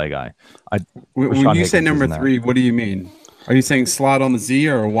big play guy. When you say number 3, what do you mean? Are you saying slot on the Z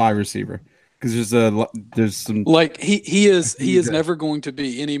or a wide receiver? Because there's some like he is never going to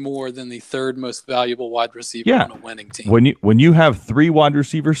be any more than the 3rd most valuable wide receiver on a winning team. When you have 3 wide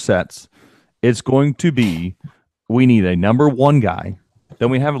receiver sets, it's going to be we need a number 1 guy, then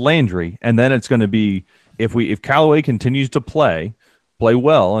we have Landry, and then it's going to be if Callaway continues to play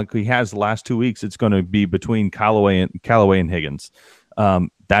well like he has the last 2 weeks, it's going to be between Callaway and Higgins.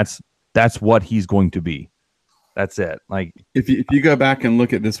 That's what he's going to be. That's it. Like if you go back and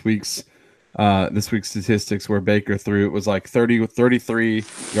look at this week's statistics where Baker threw, it was like 33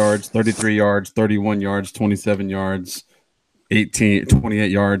 yards, 33 yards, 31 yards, 27 yards,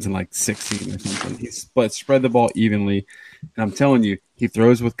 28 yards, and like 16 or something. He spread the ball evenly. And I'm telling you, he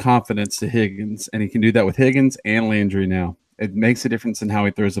throws with confidence to Higgins, and he can do that with Higgins and Landry now. It makes a difference in how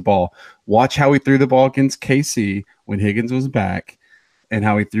he throws the ball. Watch how he threw the ball against KC when Higgins was back and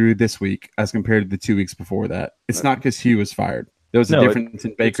how he threw this week as compared to the 2 weeks before that. It's not because Hugh was fired. There was a difference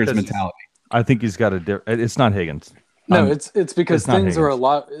in Baker's mentality. I think he's got it's not Higgins. No, it's because things are a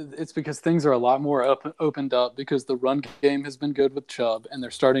lot. It's because things are a lot more opened up because the run game has been good with Chubb, and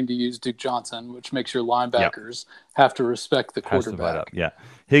they're starting to use Duke Johnson, which makes your linebackers have to respect the quarterback. Yeah,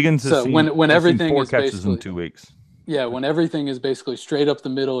 Higgins. So when everything 4 is catches in 2 weeks. Yeah, when everything is basically straight up the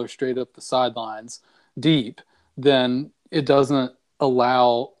middle or straight up the sidelines, deep, then it doesn't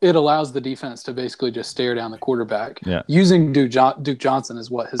allows the defense to basically just stare down the quarterback. Yeah. Using Duke Johnson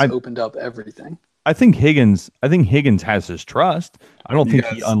is what has opened up everything. I think Higgins has his trust. I don't think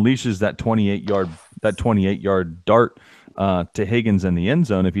he Yes. unleashes that 28-yard dart to Higgins in the end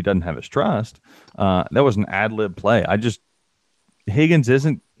zone if he doesn't have his trust. That was an ad lib play. Higgins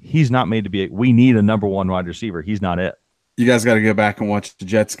he's not made to be. We need a number one wide receiver. He's not it. You guys got to go back and watch the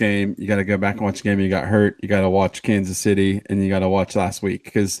Jets game. You got to go back and watch the game. You got hurt. You got to watch Kansas City, and you got to watch last week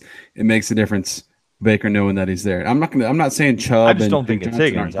because it makes a difference. Baker knowing that he's there. I'm not saying Chubb. I just and don't think it's Johnson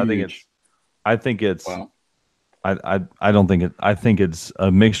Higgins. aren't huge. I think it's. Wow. I don't think it. I think it's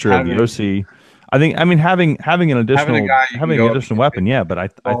a mixture of the OC. Having an additional guy you can go up additional weapon, yeah. But I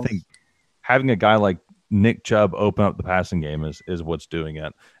think having a guy like Nick Chubb open up the passing game is what's doing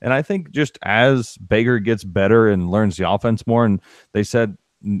it. And I think just as Baker gets better and learns the offense more, and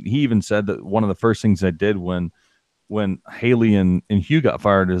he even said that one of the first things they did when Haley and Hugh got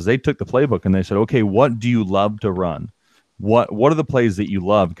fired is they took the playbook and they said, okay, what do you love to run? What are the plays that you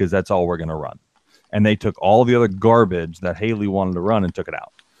love? Because that's all we're going to run. And they took all the other garbage that Haley wanted to run and took it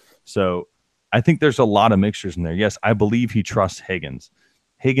out. So I think there's a lot of mixtures in there. Yes, I believe he trusts Higgins.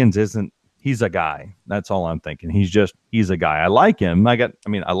 Higgins isn't. He's a guy. That's all I'm thinking. He's a guy. I like him.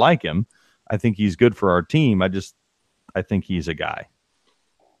 I like him. I think he's good for our team. I think he's a guy.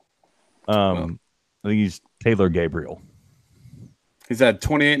 I think he's Taylor Gabriel. He's had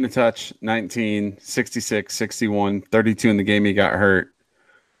 28 in the touch, 19, 66, 61, 32 in the game he got hurt,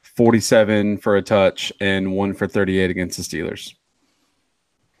 47 for a touch, and 1 for 38 against the Steelers.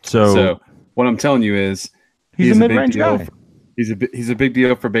 So what I'm telling you is he's a mid-range guy. He's a big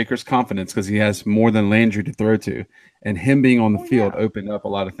deal for Baker's confidence because he has more than Landry to throw to, and him being on the field opened up a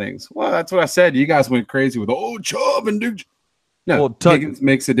lot of things. Well, that's what I said. You guys went crazy with Chubb and Duke. No, Higgins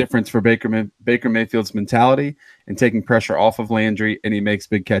makes a difference for Baker Mayfield's mentality and taking pressure off of Landry, and he makes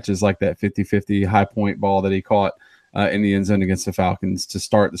big catches like that 50-50 high point ball that he caught in the end zone against the Falcons to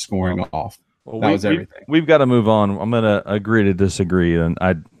start the scoring off. Well, that was everything. We've got to move on. I'm going to agree to disagree, and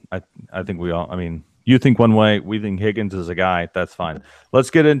I think we all. I mean. You think one way, we think Higgins is a guy. That's fine.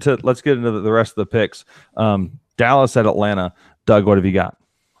 Let's get into the rest of the picks. Dallas at Atlanta. Doug, what have you got?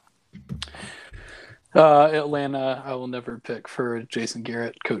 Atlanta, I will never pick for Jason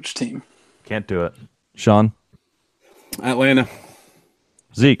Garrett coach team. Can't do it. Sean? Atlanta.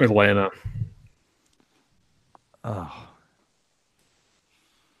 Zeke? Atlanta. Oh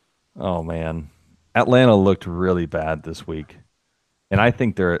man. Atlanta looked really bad this week. And I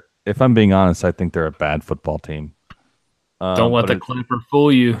think if I'm being honest, I think they're a bad football team. Don't let the clapper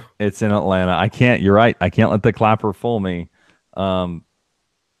fool you. It's in Atlanta. You're right. I can't let the clapper fool me. Oh,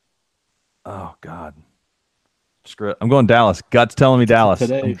 God. Screw it. I'm going Dallas. Gut's telling me Dallas.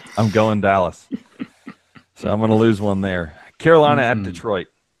 I'm going Dallas. So I'm going to lose one there. Carolina at Detroit.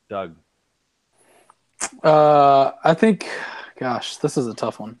 Doug. I think, gosh, this is a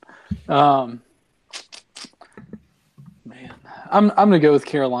tough one. I'm going to go with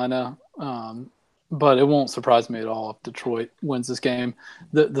Carolina, but it won't surprise me at all if Detroit wins this game.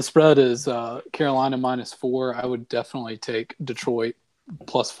 The spread is Carolina -4. I would definitely take Detroit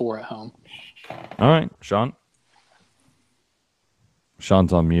 +4 at home. All right, Sean.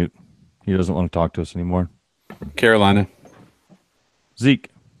 Sean's on mute. He doesn't want to talk to us anymore. Carolina. Zeke.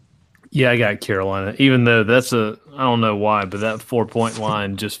 Yeah, I got Carolina. Even though I don't know why, but that 4-point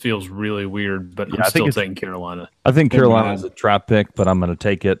line just feels really weird. But I'm still taking Carolina. I think Carolina is a trap pick, but I'm going to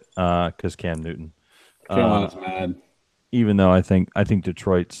take it because Cam Newton. Carolina's mad. Even though I think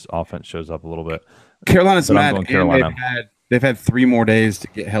Detroit's offense shows up a little bit. Carolina's mad. And they've had 3 more days to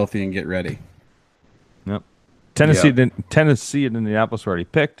get healthy and get ready. Yep. Tennessee and Indianapolis were already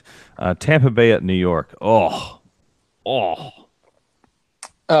picked. Tampa Bay at New York. Oh.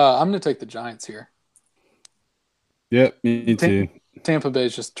 I'm going to take the Giants here. Yep, me too. Tampa Bay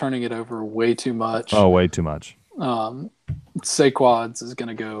is just turning it over way too much. Oh, way too much. Saquads is going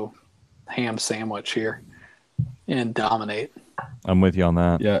to go ham sandwich here and dominate. I'm with you on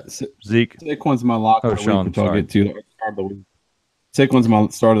that. Yeah, Zeke. Saquon's my lock of the week, which I'll get to. Start of the week. Saquon's my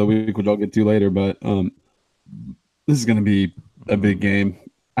start of the week, which I'll get to later. But this is going to be a big game.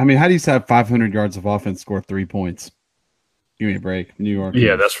 I mean, how do you have 500 yards of offense, score 3 points? Give me a break, New York.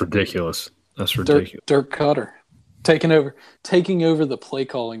 Yeah, that's ridiculous. That's ridiculous. Dirk Cutter taking over the play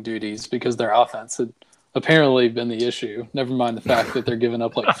calling duties because their offense had apparently been the issue. Never mind the fact that they're giving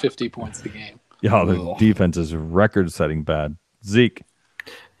up like 50 points a game. Yeah, their defense is record-setting bad. Zeke.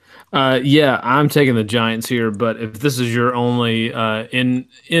 Yeah, I'm taking the Giants here, but if this is your only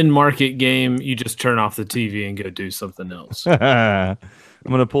in-market game, you just turn off the TV and go do something else. I'm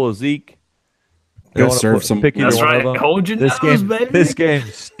going to pull a Zeke. Go serve some. That's right. Hold your nose, baby. This game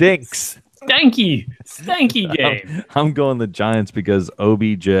stinks. Stanky game. I'm going the Giants because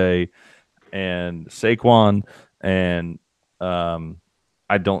OBJ and Saquon, and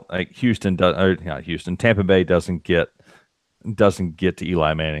I don't like Houston. Not Houston. Tampa Bay doesn't get to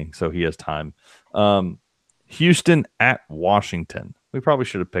Eli Manning, so he has time. Houston at Washington. We probably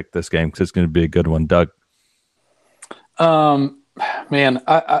should have picked this game because it's going to be a good one, Doug. Man,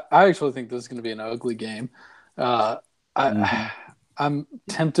 I actually think this is going to be an ugly game. I'm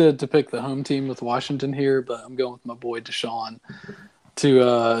tempted to pick the home team with Washington here, but I'm going with my boy Deshaun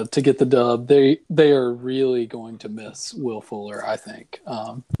to get the dub. They are really going to miss Will Fuller, I think.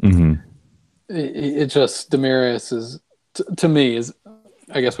 It just Demaryius is to me is.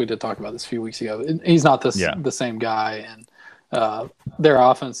 I guess we did talk about this a few weeks ago. He's not the same guy, and their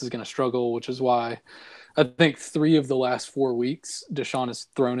offense is going to struggle, which is why I think 3 of the last 4 weeks, Deshaun has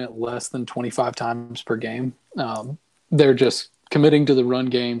thrown it less than 25 times per game. They're just committing to the run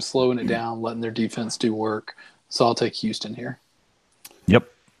game, slowing it down, letting their defense do work. So I'll take Houston here.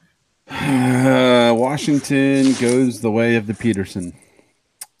 Yep. Washington goes the way of the Peterson.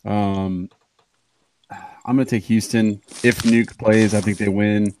 I'm going to take Houston. If Nuke plays, I think they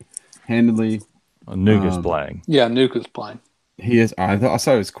win handedly. Nuke is playing. Yeah, Nuke is playing. He is. I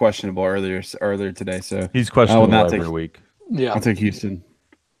saw he was questionable earlier today. So he's questionable every week. Yeah, I'll take Houston.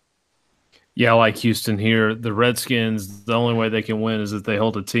 Yeah, I like Houston here. The Redskins, the only way they can win is if they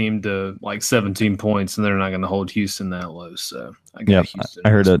hold a team to like 17 points, and they're not going to hold Houston that low. So I got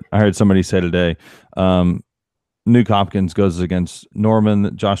Houston. I heard somebody say today, Nuke Hopkins goes against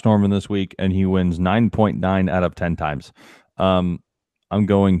Josh Norman this week, and he wins 9.9 out of 10 times. I'm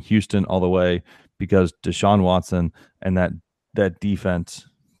going Houston all the way because Deshaun Watson and that defense,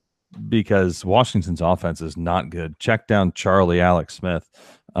 because Washington's offense is not good. Check down Charlie Alex Smith.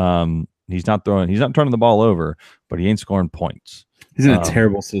 He's not turning the ball over, but he ain't scoring points. He's in a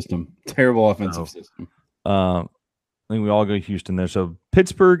terrible system, terrible offensive system. I think we all go Houston there. So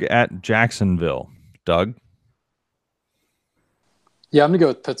Pittsburgh at Jacksonville, Doug. Yeah, I'm going to go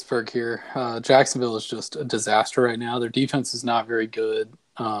with Pittsburgh here. Jacksonville is just a disaster right now. Their defense is not very good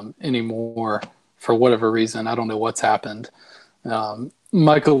anymore for whatever reason. I don't know what's happened.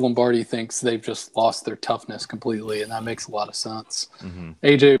 Michael Lombardi thinks they've just lost their toughness completely, and that makes a lot of sense.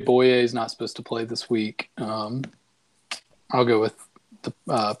 A.J. Boye is not supposed to play this week. I'll go with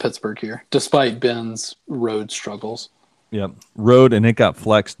the Pittsburgh here, despite Ben's road struggles. Yep, road, and it got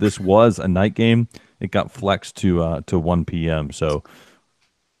flexed. This was a night game. It got flexed to 1 p.m. So,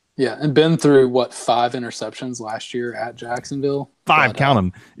 yeah, and Ben threw 5 interceptions last year at Jacksonville. 5, count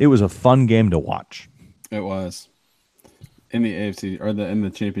them. It was a fun game to watch. It was in the AFC or in the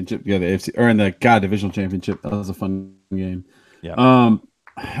championship. Yeah, the AFC or in the divisional championship. That was a fun game. Yeah. I'm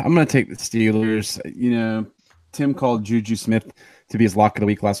gonna take the Steelers. You know, Tim called Juju Smith to be his lock of the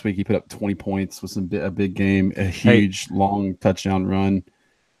week last week. He put up 20 points. Was a big game. A huge long touchdown run.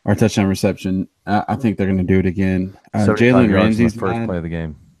 Our touchdown reception. I think they're going to do it again. Jalen Ramsey's first mad. play of the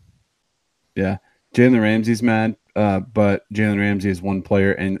game. Yeah, Jalen Ramsey's mad, but Jalen Ramsey is one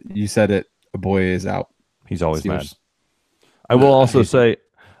player, and you said it. A boy is out. He's always mad. I will also say,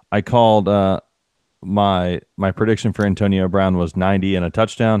 I called my prediction for Antonio Brown was 90 and a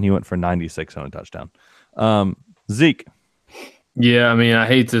touchdown. He went for 96 on a touchdown. Zeke. Yeah, I mean, I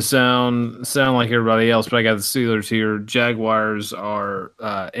hate to sound like everybody else, but I got the Steelers here. Jaguars are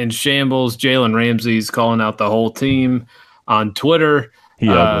in shambles. Jalen Ramsey's calling out the whole team on Twitter.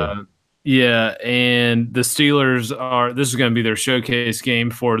 Yeah, and the Steelers this is going to be their showcase game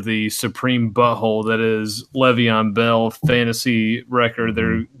for the supreme butthole that is Le'Veon Bell fantasy record.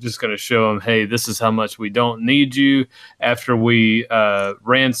 They're just going to show them, hey, this is how much we don't need you after we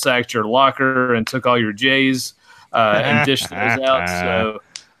ransacked your locker and took all your J's. And dish those out. So,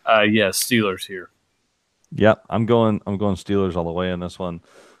 Steelers here. Yep, I'm going Steelers all the way in this one.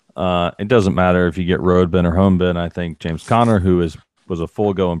 It doesn't matter if you get road bin or home bin. I think James Conner, who was a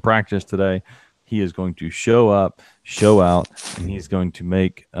full go in practice today, he is going to show up, show out, and he's going to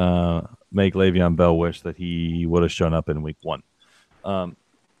make Le'Veon Bell wish that he would have shown up in week 1.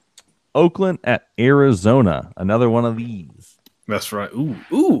 Oakland at Arizona, another one of these. That's right.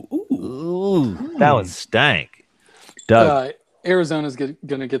 Ooh, that was stank. Doug. Arizona's going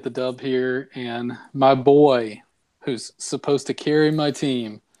to get the dub here, and my boy, who's supposed to carry my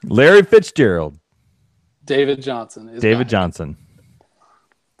team, Larry Fitzgerald, David Johnson. Johnson.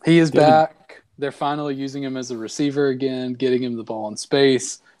 He is back. They're finally using him as a receiver again, getting him the ball in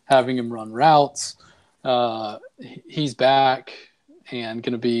space, having him run routes. He's back and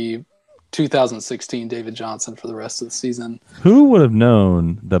going to be 2016 David Johnson for the rest of the season. Who would have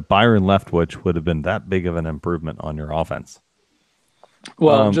known that Byron Leftwich would have been that big of an improvement on your offense?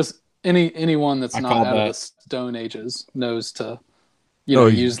 Well, just anyone that's not out of the Stone Ages knows to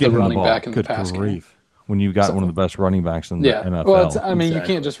use the give him running ball. back in the Good pass game. grief. When you got one of the best running backs in the Yeah. NFL. Well, I mean, you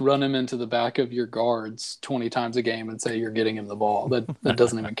Exactly. can't just run him into the back of your guards 20 times a game and say you're getting him the ball. That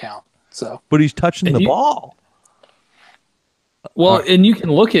doesn't even count. So, But he's touching And the you- ball. Well, and you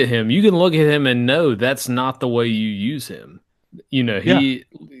can look at him. You can look at him and know that's not the way you use him.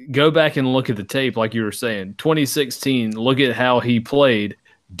 Go back and look at the tape, like you were saying. 2016. Look at how he played.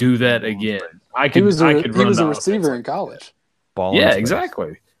 Do that again. he was a the receiver offense. in college. Ball in Yeah, his face.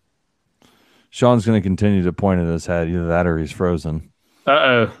 exactly. Sean's going to continue to point at his head. Either that or he's frozen.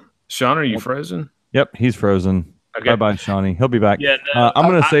 Sean, are you frozen? Yep, he's frozen. Okay. Bye-bye, Shawnee. He'll be back. Yeah, no, I'm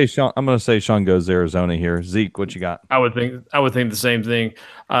going to say Sean. I'm going to say Sean goes to Arizona here. Zeke, what you got? I would think the same thing.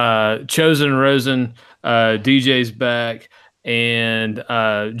 Chosen Rosen, DJ's back, and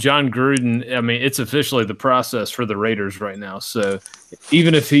John Gruden. I mean, it's officially the process for the Raiders right now. So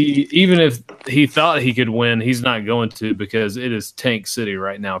even if he thought he could win, he's not going to, because it is tank city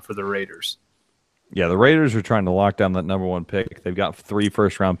right now for the Raiders. Yeah, the Raiders are trying to lock down that number 1 pick. They've got 3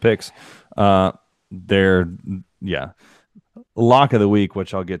 first-round picks. Lock of the week,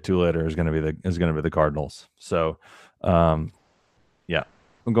 which I'll get to later, is going to be the Cardinals. So, I'm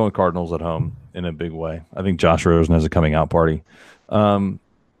going Cardinals at home in a big way. I think Josh Rosen has a coming out party.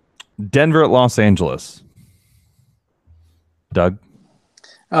 Denver at Los Angeles. Doug?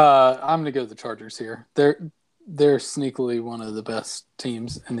 I'm going to go to the Chargers here. They're sneakily one of the best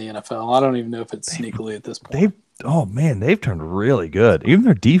teams in the NFL. I don't even know if it's sneakily at this point. They've turned really good. Even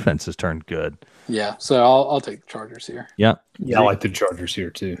their defense has turned good. Yeah, so I'll take the Chargers here. Yeah. Yeah, I like the Chargers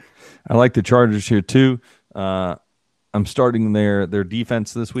here too. I like the Chargers here too. I'm starting their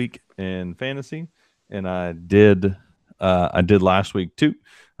defense this week in fantasy, and I did last week too.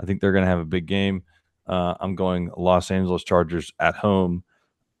 I think they're going to have a big game. I'm going Los Angeles Chargers at home,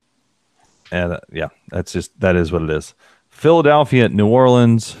 and that is what it is. Philadelphia at New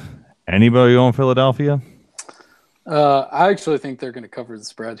Orleans. Anybody on Philadelphia? I actually think they're going to cover the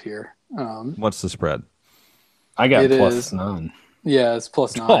spread here. What's the spread? I got It plus is. 9. Yeah, it's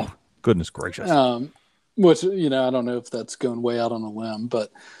plus 9. Oh, goodness gracious! Which, I don't know if that's going way out on a limb,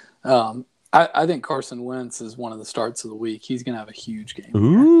 but I think Carson Wentz is one of the starts of the week. He's going to have a huge game.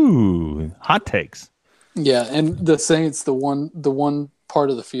 Ooh, hot takes. Yeah, and the Saints, the one part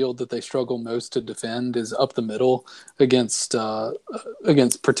of the field that they struggle most to defend is up the middle against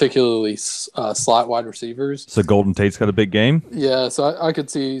particularly slot wide receivers. So Golden Tate's got a big game. Yeah, so I could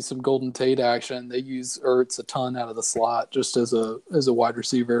see some Golden Tate action. They use Ertz a ton out of the slot just as a wide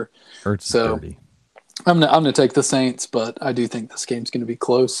receiver. Ertz is So- dirty. I'm gonna take the Saints, but I do think this game's going to be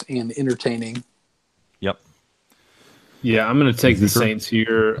close and entertaining. Yep. Yeah, I'm going to take the Saints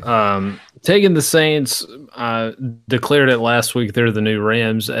here. Taking the Saints, declared it last week. They're the new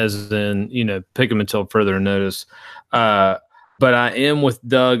Rams, as in, pick them until further notice. But I am with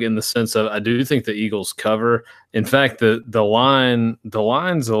Doug in the sense of I do think the Eagles cover. In fact, the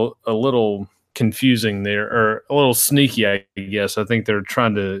line's a little confusing there, or a little sneaky, I guess. I think they're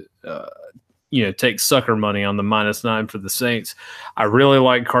trying to take sucker money on the -9 for the Saints. I really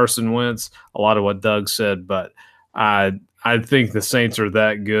like Carson Wentz, a lot of what Doug said, but I think the Saints are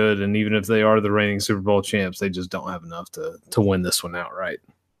that good, and even if they are the reigning Super Bowl champs, they just don't have enough to win this one outright.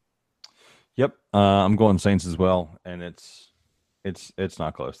 Yep. I'm going Saints as well, and it's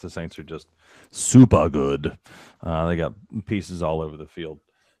not close. The Saints are just super good. They got pieces all over the field.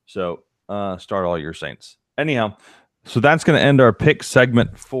 So start all your Saints. Anyhow, so that's going to end our pick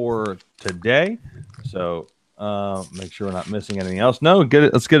segment for today. So make sure we're not missing anything else. No,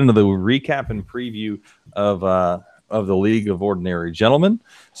 let's get into the recap and preview of the League of Ordinary Gentlemen.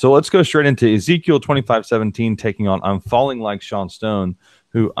 So let's go straight into Ezekiel 25:17 taking on I'm Falling Like Sean Stone,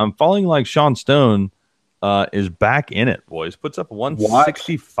 who I'm Falling Like Sean Stone is back in it, boys. Puts up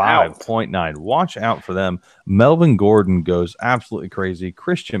 165.9. Watch out for them. Melvin Gordon goes absolutely crazy.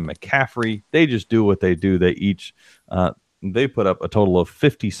 Christian McCaffrey, they just do what they do. They each they put up a total of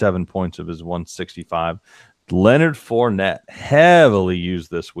 57 points of his 165. Leonard Fournette, heavily used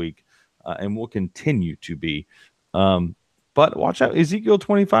this week, and will continue to be. But watch out, Ezekiel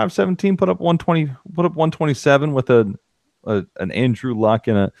 25:17 put up 127 with an Andrew Luck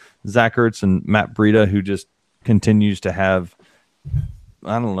and a Zach Ertz and Matt Breida, who just continues to have,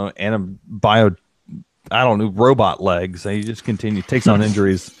 robot legs. He just continues, takes on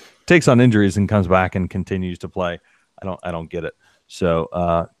injuries and comes back and continues to play. I don't get it.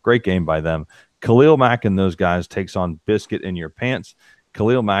 So great game by them. Khalil Mack and those guys takes on Biscuit in Your Pants.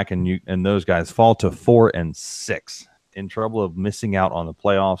 Khalil Mack and those guys fall to 4-6, in trouble of missing out on the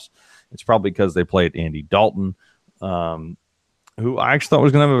playoffs. It's probably because they played Andy Dalton, who I actually thought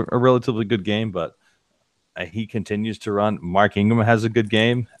was going to have a relatively good game, but he continues to run. Mark Ingram has a good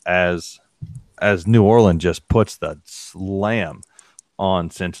game as New Orleans just puts the slam on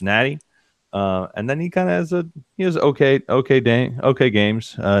Cincinnati. And then he kind of has okay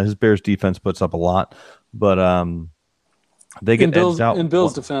games. His Bears defense puts up a lot, but they get edged out. In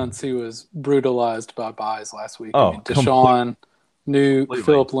Bill's defense, he was brutalized by buys last week. Oh, Deshaun, Nuke,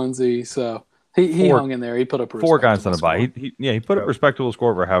 Philip Lindsay. So he hung in there. He put up four guys on a bye. He put up a respectable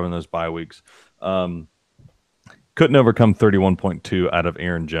score for having those bye weeks. Couldn't overcome 31.2 out of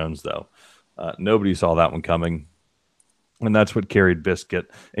Aaron Jones though. Nobody saw that one coming. And that's what carried Biscuit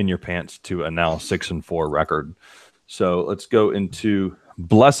in your pants to a now 6-4 record. So let's go into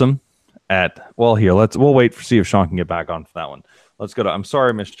bless him we'll wait see if Sean can get back on for that one. Let's go to I'm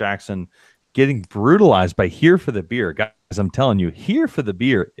sorry, Miss Jackson, getting brutalized by Here for the Beer. Guys, I'm telling you, Here for the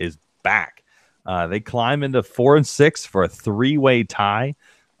Beer is back. They climb into 4-6 for a 3-way tie.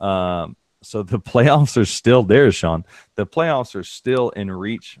 So the playoffs are still there, Sean. The playoffs are still in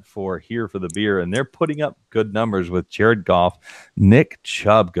reach for Here for the Beer, and they're putting up good numbers with Jared Goff. Nick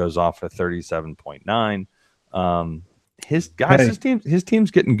Chubb goes off for 37.9. His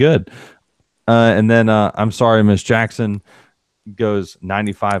team's getting good. And then I'm sorry, Miss Jackson goes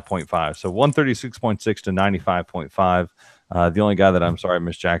 95.5. So 136.6 to 95.5. The only guy that I'm sorry,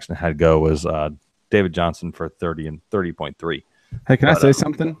 Miss Jackson had go was David Johnson for 30 and 30.3. Hey, can I say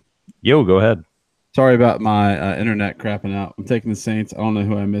something? Yo, go ahead. Sorry about my internet crapping out. I'm taking the Saints. I don't know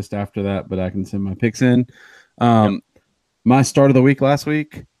who I missed after that, but I can send my picks in. My start of the week last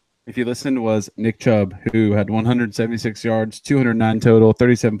week, if you listened, was Nick Chubb, who had 176 yards, 209 total,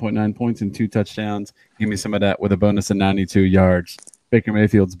 37.9 points, and 2 touchdowns. Give me some of that with a bonus of 92 yards. Baker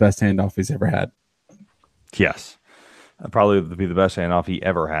Mayfield's best handoff he's ever had. Yes. Probably be the best handoff he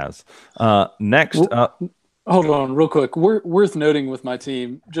ever has. Next up. Hold on, real quick. Worth noting with my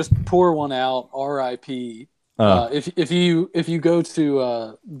team, just pour one out. RIP. If you go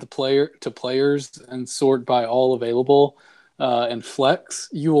to players and sort by all available and flex,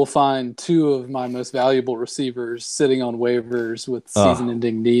 you will find 2 of my most valuable receivers sitting on waivers with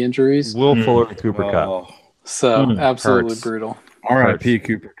season-ending knee injuries. Will Fuller and Cooper Kupp. So absolutely brutal. RIP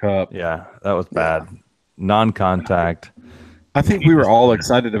Cooper Kupp. Yeah, that was bad. Non-contact. I think we were all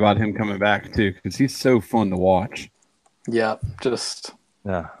excited about him coming back too because he's so fun to watch. Yeah, just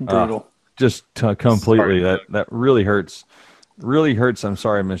brutal. Completely. That really hurts. Really hurts. I'm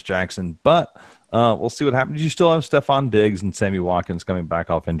sorry, Miss Jackson, but we'll see what happens. You still have Stephon Diggs and Sammy Watkins coming back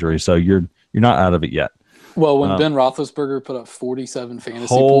off injury, so you're not out of it yet. Well, when Ben Roethlisberger put up 47 fantasy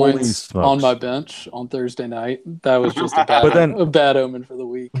points on my bench on Thursday night, that was just a bad omen for the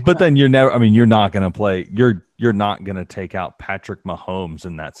week. But then you're not going to play. You're not going to take out Patrick Mahomes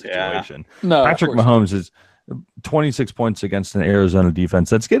in that situation. Yeah. No, Patrick Mahomes is 26 points against an Arizona defense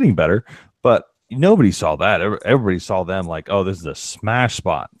that's getting better, but nobody saw that. Everybody saw them like, oh, this is a smash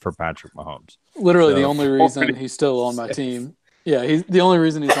spot for Patrick Mahomes. Literally, the only reason he's still on my team. Yeah, the only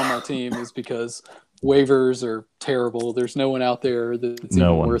reason he's on my team is because waivers are terrible. There's no one out there that's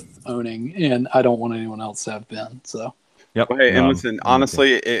worth owning, and I don't want anyone else to have Ben. So, yep. Hey, and listen,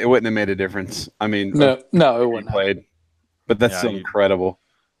 honestly, it wouldn't have made a difference. I mean, no, it wouldn't have played, but that's still incredible.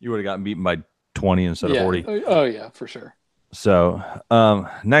 You would have gotten beaten by 20 instead of 40. Oh yeah, for sure. So,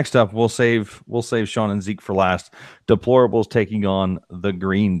 next up, we'll save Sean and Zeke for last. Deplorables taking on the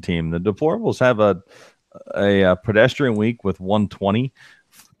green team. The Deplorables have a pedestrian week with 120.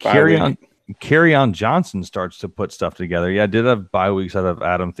 Kerryon Johnson starts to put stuff together. Yeah, I did have bye weeks out of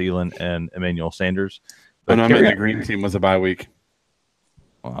Adam Thielen and Emmanuel Sanders. But the green team was a bye week.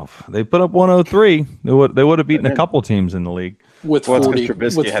 Well, they put up 103. They would have beaten a couple teams in the league with 40 for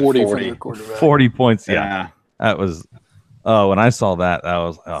their quarterback. 40 points. Yeah. That was. Oh, when I saw that, I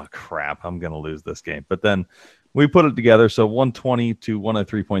was, oh crap, I'm gonna lose this game. But then we put it together. So 120 to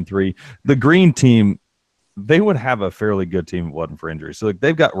 103.3. The green team, they would have a fairly good team if it wasn't for injury. So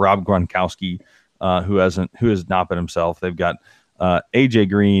they've got Rob Gronkowski, who has not been himself. They've got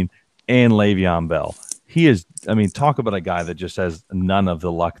AJ Green and Le'Veon Bell. He is, talk about a guy that just has none of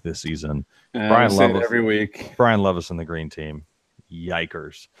the luck this season. Brian Levis every week. Brian Levis and the green team.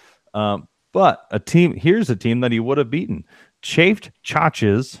 Yikers. But here's a team that he would have beaten. Chafed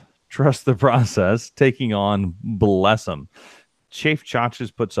Chachas, trust the process, taking on Bless 'em. Chafed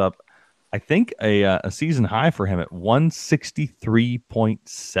Chachas puts up, I think, a season high for him at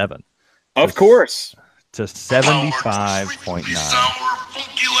 163.7. Of course. To 75.9.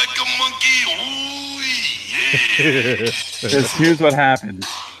 Here's what happens.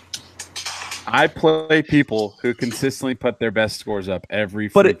 I play people who consistently put their best scores up every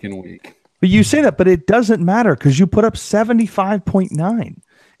freaking week. But you say that, but it doesn't matter because you put up 75.9.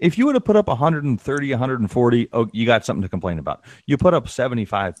 If you would have put up 130, 140, oh, you got something to complain about. You put up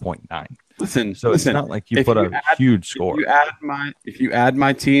 75.9. Listen, So it's not like you put a huge score. If you add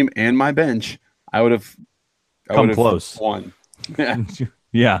my team and my bench, I would have Come close. won. Yeah,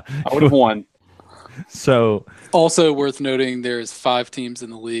 Yeah. I would have won. So Also worth noting, there's 5 teams in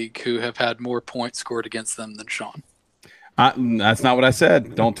the league who have had more points scored against them than Sean. That's not what I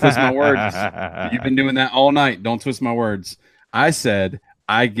said. Don't twist my words. You've been doing that all night. Don't twist my words. I said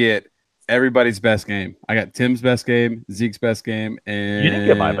I get everybody's best game. I got Tim's best game, Zeke's best game, and you didn't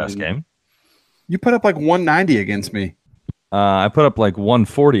get my best game. You put up like 190 against me. I put up like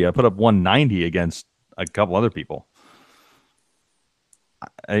 140. I put up 190 against a couple other people.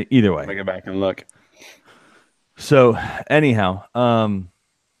 Either way. Let me go back and look. So anyhow,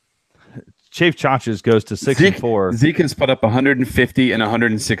 Chafe Chachas goes to 6-4. Zeke has put up 150 and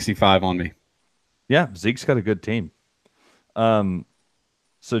 165 on me. Yeah, Zeke's got a good team.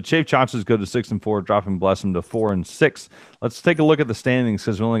 So Chafe Chachas go to 6-4, dropping Blessum to 4-6. Let's take a look at the standings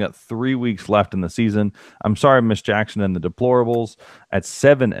because we only got 3 weeks left in the season. I'm sorry, Miss Jackson and the Deplorables at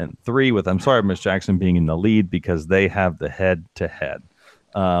 7-3, with I'm sorry, Miss Jackson being in the lead because they have the head-to-head.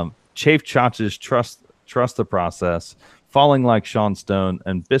 Chafe Chachas trust the process. Falling Like Sean Stone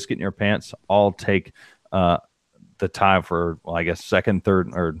and Biscuit in Your Pants all take the tie for, well, I guess,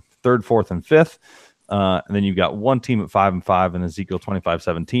 third, fourth, and fifth. And then you've got one team at 5-5 and Ezekiel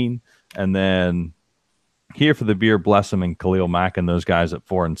 25-17. And then here for the beer, Blessum and Khalil Mack and those guys at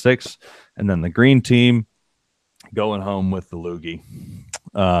 4-6. And then the green team going home with the loogie.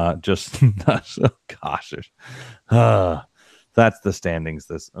 That's the standings.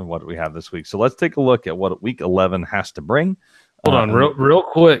 What we have this week. So let's take a look at what week 11 has to bring. Hold on, real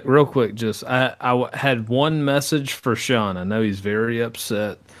quick. Just I had one message for Sean. I know he's very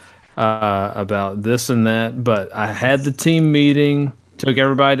upset about this and that, but I had the team meeting, took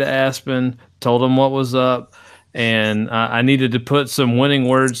everybody to Aspen, told them what was up, and I needed to put some winning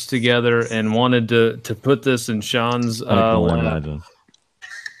words together and wanted to put this in Sean's lap.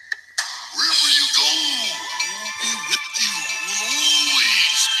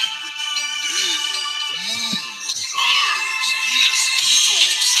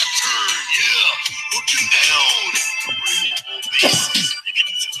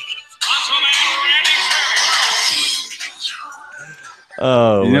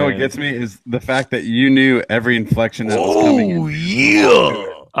 Oh, you know what gets me is the fact that you knew every inflection that was coming in.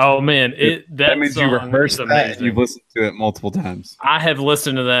 Oh man, that means you rehearsed that and you've listened to it multiple times. I have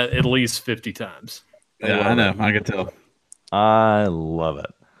listened to that at least 50 times. Yeah, I know. I can tell. I love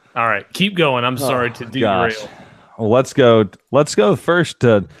it. All right, keep going. I'm sorry to derail. Gosh. Well, let's go first.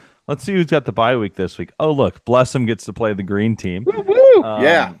 Let's see who's got the bye week this week. Oh, look, Blessum gets to play the green team. Woo-woo!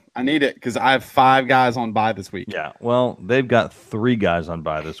 Yeah, I need it because I have 5 guys on bye this week. Yeah, well, they've got 3 guys on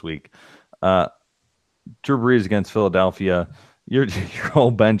bye this week. Drew Brees against Philadelphia. Your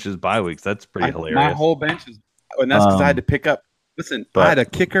whole bench is bye weeks. That's pretty hilarious. My whole bench is, and that's because I had to pick up. Listen, I had a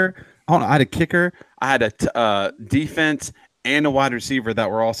kicker. I had a kicker. I had a defense and a wide receiver that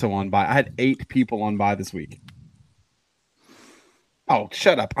were also on bye. I had 8 people on bye this week. Oh,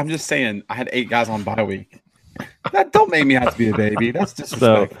 shut up! I'm just saying I had 8 guys on bye week. That don't make me have to be a baby. That's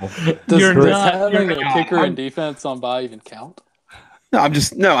disrespectful. Does having a kicker and defense on bye even count? No, I'm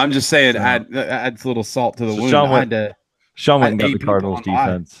just saying adds a little salt to the wound. Sean went and got the Cardinals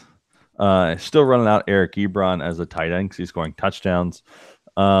defense. Still running out Eric Ebron as a tight end because he's scoring touchdowns.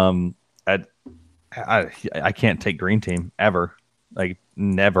 I can't take green team ever. Like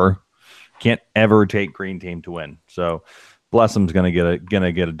never. Can't ever take green team to win. So Blessum's gonna get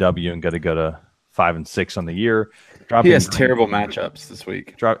a W and gonna go to 5-6 on the year. He has terrible matchups this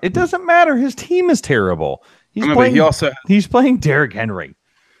week. It doesn't matter. His team is terrible. He's playing Derrick Henry.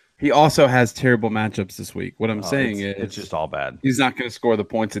 He also has terrible matchups this week. What I'm saying is it's just all bad. He's not going to score the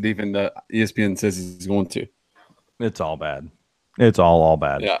points that even the ESPN says he's going to. It's all bad. It's all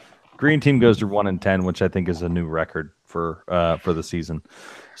bad. Yeah. Green team goes to 1-10, which I think is a new record for the season.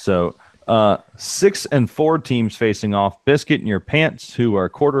 So 6-4 teams facing off. Biscuit in Your Pants, who are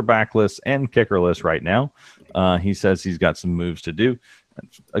quarterbackless and kickerless right now. He says he's got some moves to do.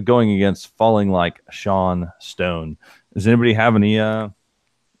 Going against Falling Like Sean Stone. Does anybody have any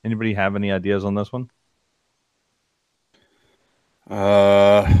ideas on this one?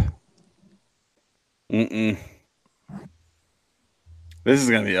 This is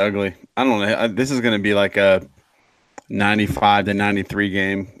going to be ugly. I don't know. This is going to be like a 95-93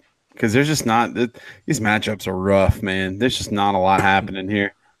 game because there's just not these matchups are rough, man. There's just not a lot happening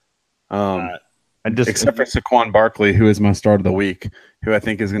here. Except for Saquon Barkley, who is my start of the week, who I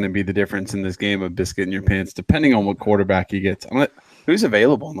think is going to be the difference in this game of Biscuit in Your Pants, depending on what quarterback he gets. Who's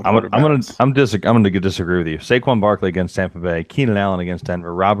available in the I'm quarterbacks? gonna disagree with you. Saquon Barkley against Tampa Bay, Keenan Allen against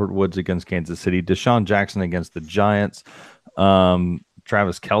Denver, Robert Woods against Kansas City, Deshaun Jackson against the Giants,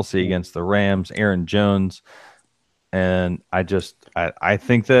 Travis Kelce against the Rams, Aaron Jones, and I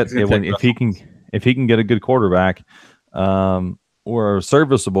think that He's gonna take if he can get a good quarterback, or a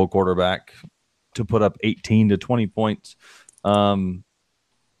serviceable quarterback to put up 18 to 20 points,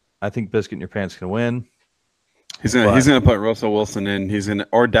 I think Biscuit in Your Pants can win. He's gonna put Russell Wilson in.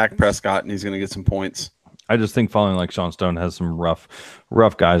 Or Dak Prescott, and he's gonna get some points. I just think Falling Like Sean Stone has some rough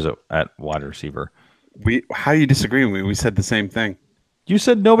guys at wide receiver. How are you disagreeing with me? We said the same thing. You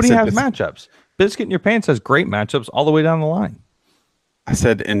said nobody has matchups. Biscuit in Your Pants has great matchups all the way down the line. I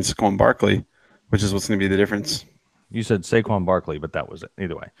said in Saquon Barkley, which is what's going to be the difference. You said Saquon Barkley, but that was it.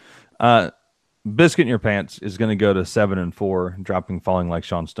 Either way, Biscuit in Your Pants is going to go to 7-4, dropping Falling Like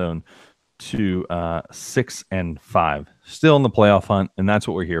Sean Stone to 6-5. Still in the playoff hunt, and that's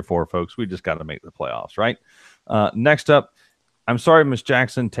what we're here for, folks. We just got to make the playoffs, right? Next up, I'm sorry, Miss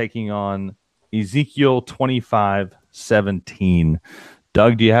Jackson, taking on Ezekiel 25-17.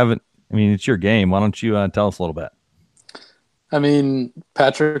 Doug, do you have it? I mean, it's your game. Why don't you tell us a little bit? I mean,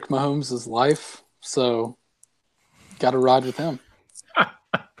 Patrick Mahomes is life, so got to ride with him.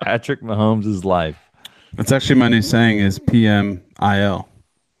 Patrick Mahomes is life. That's actually my new saying is PMIL.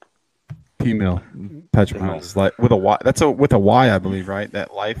 P-mill. Patrick Mahomes. Like with a Y. That's with a Y, I believe, right?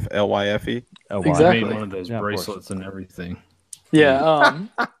 That life, L-Y-F-E. Exactly. Made one of those bracelets and everything. Yeah.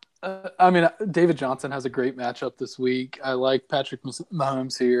 I mean, David Johnson has a great matchup this week. I like Patrick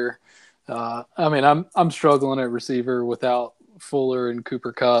Mahomes here. I mean, I'm struggling at receiver without Fuller and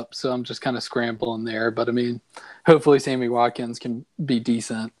Cooper Kupp, so I'm just kind of scrambling there. But I mean, hopefully Sammy Watkins can be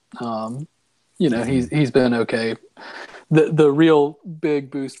decent. He's been okay. The real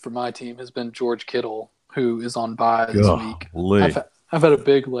big boost for my team has been George Kittle, who is on bye this week. I've had a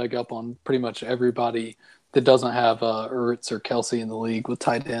big leg up on pretty much everybody that doesn't have Ertz or Kelce in the league with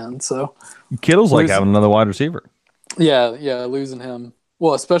tight ends. So Kittle's like having another wide receiver. Yeah, losing him.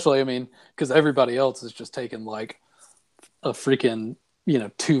 Well, especially, I mean, because everybody else is just taking like a freaking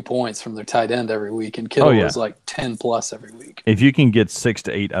 2 points from their tight end every week, and Kittle is like 10 plus every week. If you can get 6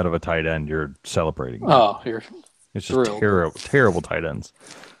 to 8 out of a tight end, you're celebrating. It's just terrible tight ends.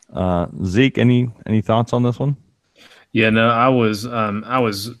 Zeke, any thoughts on this one? Yeah, no, I was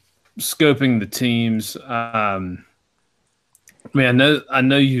scoping the teams. I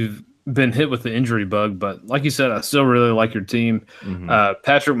know you've been hit with the injury bug, but like you said, I still really like your team. Mm-hmm.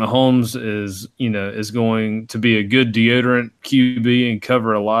 Patrick Mahomes is going to be a good deodorant QB and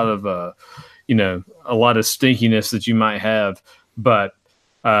cover a lot of stinkiness that you might have. But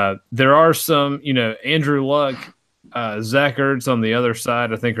there are some, Andrew Luck, Zach Ertz on the other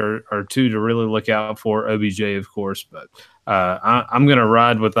side, I think are two to really look out for. OBJ, of course, but I'm going to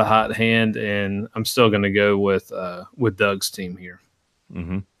ride with the hot hand, and I'm still going to go with Doug's team here.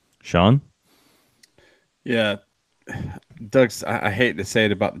 Mm-hmm. Sean? Yeah, Doug's. I hate to say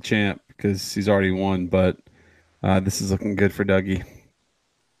it about the champ because he's already won, but this is looking good for Dougie.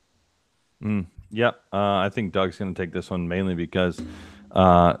 Yep, I think Doug's going to take this one mainly because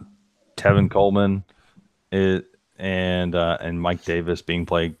Tevin Coleman and Mike Davis being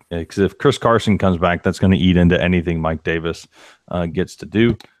played. Because if Chris Carson comes back, that's going to eat into anything Mike Davis gets to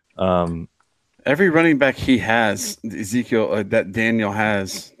do. Every running back he has, Ezekiel, that Dano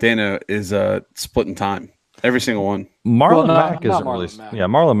is splitting time. Every single one. Marlon Mack isn't really. Yeah,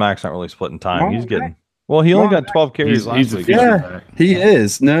 Marlon Mack's not really splitting time. He's getting. Well, he only got 12 carries last week. Yeah, he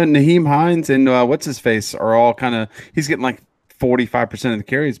is. No, Naheem Hines and what's his face are all kind of. He's getting like 45% of the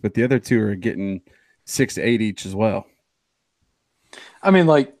carries, but the other two are getting 6 to 8 each as well. I mean,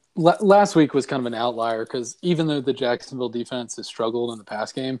 like last week was kind of an outlier because even though the Jacksonville defense has struggled in the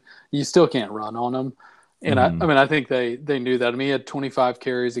pass game, you still can't run on them. And I think they knew that. I mean, he had 25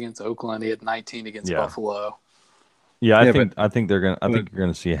 carries against Oakland. He had 19 against Buffalo. Yeah, I think you're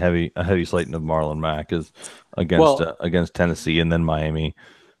gonna see a heavy slating of Marlon Mack is against Tennessee and then Miami.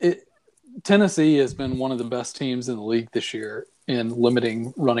 Tennessee has been one of the best teams in the league this year in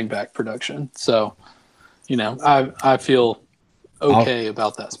limiting running back production. So, I feel okay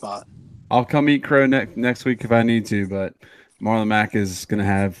about that spot. I'll come eat crow next week if I need to, but Marlon Mack is going to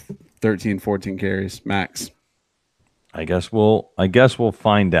have 13, 14 carries max. I guess we'll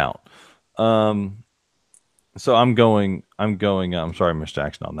find out. So I'm sorry, Miss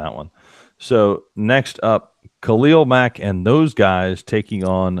Jackson, on that one. So next up, Khalil Mack and those guys taking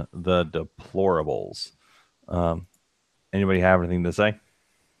on the deplorables. Anybody have anything to say?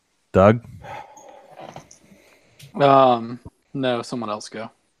 Doug? No, someone else go.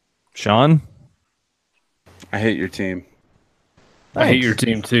 Sean? I hate your team. I hate your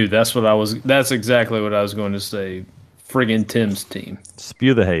team too. That's exactly what I was going to say. Friggin' Tim's team.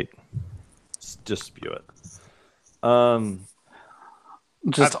 Spew the hate. Just spew it.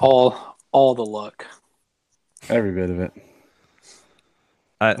 Just all the luck. Every bit of it.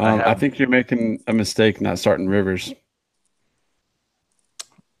 I I think you're making a mistake not starting Rivers.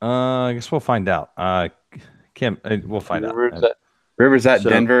 I guess we'll find out. Cam, we'll find out. Rivers at So-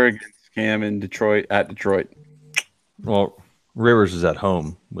 Denver against Cam in Detroit at Detroit. Well, Rivers is at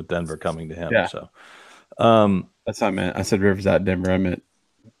home with Denver coming to him. Yeah. So, That's what I meant. I said Rivers at Denver. I meant,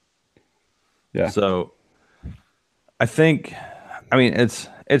 yeah. So, I think, I mean, it's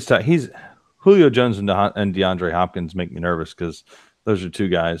tough. He's Julio Jones and DeAndre Hopkins make me nervous because those are two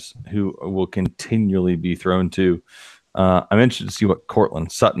guys who will continually be thrown to. I'm interested to see what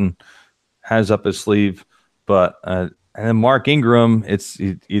Cortland Sutton has up his sleeve, but and then Mark Ingram, it's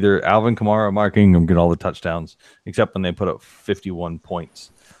either Alvin Kamara or Mark Ingram get all the touchdowns, except when they put up 51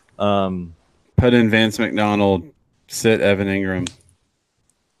 points. Put in Vance McDonald, sit Evan Ingram.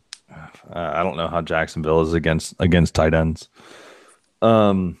 I don't know how Jacksonville is against tight ends.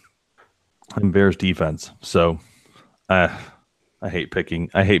 And Bears defense. So I hate picking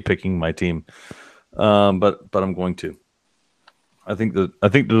my team. But I'm going to. I think the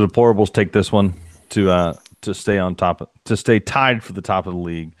deplorables take this one to stay on top, to stay tied for the top of the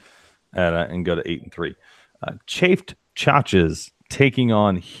league and go to 8-3. Chafed Chachas taking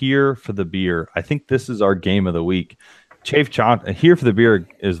on Here for the Beer. I think this is our game of the week. Here for the Beer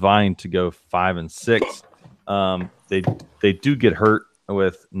is vying to go 5-6. They do get hurt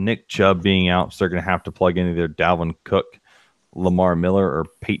with Nick Chubb being out, so they're going to have to plug in either Dalvin Cook, Lamar Miller, or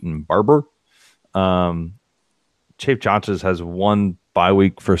Peyton Barber. Chafe Chachas has one bye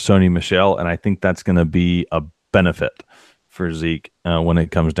week for Sony Michel, and I think that's going to be a benefit for Zeke when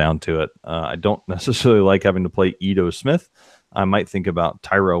it comes down to it. I don't necessarily like having to play Edo Smith. I might think about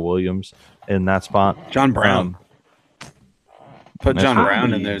Tyrell Williams in that spot. John Brown. Put John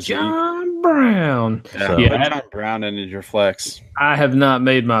Brown in there. John Brown. Yeah, Yeah. put John Brown in as your flex. I have not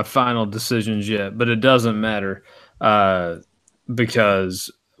made my final decisions yet, but it doesn't matter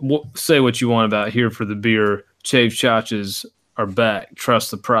because say what you want about Here for the Beer. Chafe Chachas are back.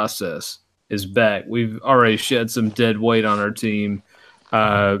 Trust the Process is back. We've already shed some dead weight on our team.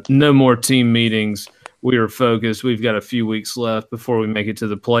 No more team meetings. We are focused. We've got a few weeks left before we make it to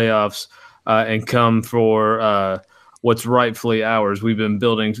the playoffs and come for what's rightfully ours. We've been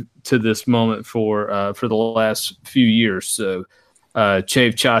building to this moment for the last few years. So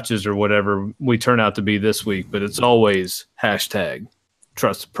Chafe Chachas or whatever we turn out to be this week, but it's always hashtag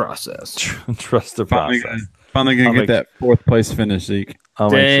trust the process. Trust the process. Finally gonna get that fourth place finish, Zeke. I'll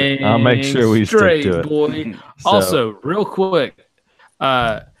make sure we stick to it. Boy. Also, real quick,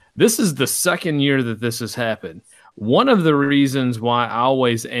 this is the second year that this has happened. One of the reasons why I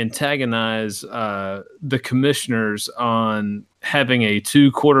always antagonize the commissioners on having a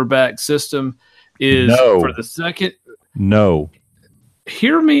 2-quarterback system is for the second. No.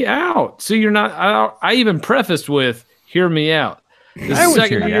 Hear me out. So you're not. I even prefaced with "Hear me out."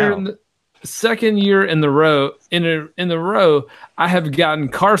 The second year in the row, I have gotten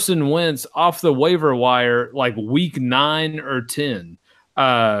Carson Wentz off the waiver wire like week 9 or 10.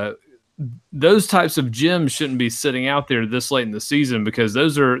 Those types of gems shouldn't be sitting out there this late in the season because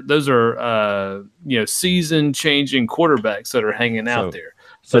those are season changing quarterbacks that are hanging out there.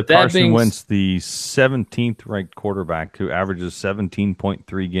 So But that Carson Wentz, the 17th ranked quarterback who averages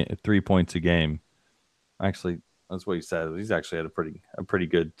 17.3 points a game. Actually, that's what he said. He's actually had a pretty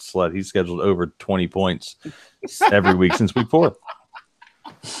good sled. He's scheduled over 20 points every week since week 4.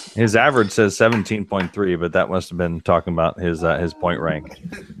 His average says 17.3, but that must have been talking about his point rank.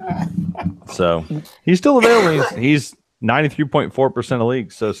 So he's still available. He's 93.4% of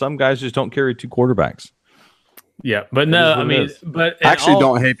leagues. So some guys just don't carry 2 quarterbacks. Yeah, but no, I mean, but Actually,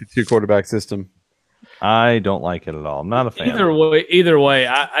 don't hate the 2-quarterback system. I don't like it at all. I'm not a fan. Either way,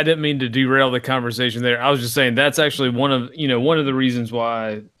 I didn't mean to derail the conversation there. I was just saying that's actually one of the reasons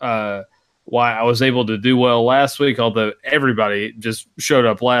why I was able to do well last week, although everybody just showed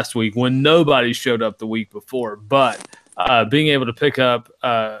up last week when nobody showed up the week before. But being able to pick up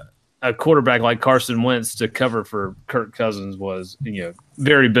a quarterback like Carson Wentz to cover for Kirk Cousins was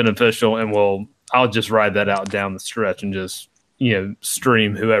very beneficial, and I'll just ride that out down the stretch and just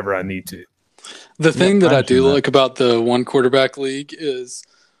stream whoever I need to. The thing that I do like about the 1-quarterback league is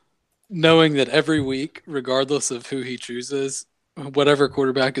knowing that every week, regardless of who he chooses, whatever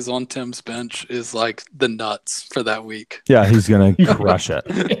quarterback is on Tim's bench is like the nuts for that week. Yeah, he's going to crush it.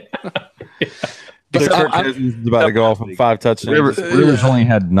 But Kirk Cousins is about to go off on 5 touchdowns. Rivers only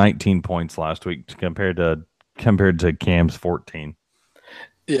had 19 points last week compared to Cam's 14.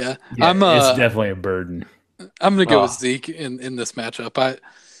 Yeah, Yeah, it's definitely a burden. I'm gonna go with Zeke in this matchup.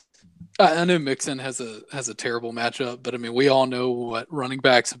 I know Mixon has a terrible matchup, but I mean we all know what running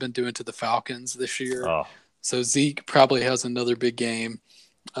backs have been doing to the Falcons this year. Oh, So Zeke probably has another big game.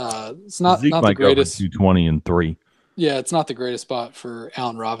 It's not Zeke not might the greatest. go for 220 and 3. Yeah, it's not the greatest spot for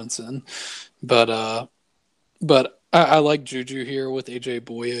Allen Robinson, but I like Juju here with AJ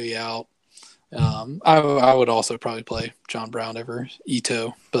Boye out. I would also probably play John Brown over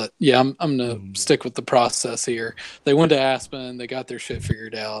Ito, but yeah, I'm gonna stick with the process here. They went to Aspen, they got their shit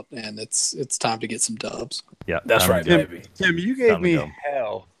figured out, and it's time to get some dubs. Yeah, That's right, baby. Tim, you gave Time to me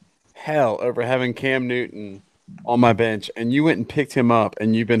go. hell over having Cam Newton on my bench, and you went and picked him up,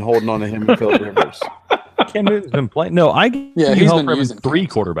 and you've been holding on to him with Philip Rivers. Cam Newton's been playing. No, I gave you he's help been for having using 3 Cam.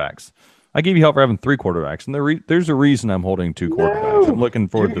 quarterbacks. I gave you help for having 3 quarterbacks, and there's a reason I'm holding 2 quarterbacks. I'm looking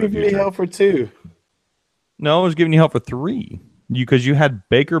forward to the You gave me future. hell for 2. No, I was giving you help for 3. Because you had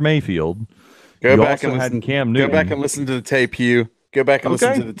Baker Mayfield. Go You back also and had listen. Cam Go Newton. back and listen to the tape, Hugh. Go back and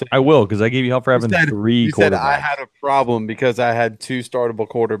listen to the tape. I will, because I gave you help for having 3 You quarterbacks. said I had a problem because I had 2 startable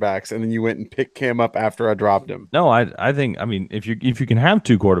quarterbacks, and then you went and picked Cam up after I dropped him. No, I think if you can have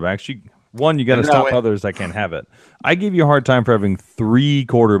 2 quarterbacks, you got to stop others that can't have it. I gave you a hard time for having 3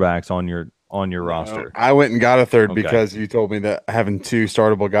 quarterbacks on your roster. I went and got a third Okay. because you told me that having 2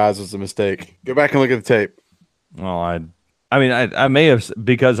 startable guys was a mistake. Go back and look at the tape. Well, I may have,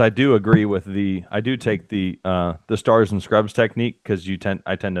 because I do agree with I do take the stars and scrubs technique, because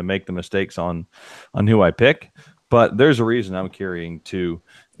I tend to make the mistakes on who I pick, but there's a reason I'm carrying 2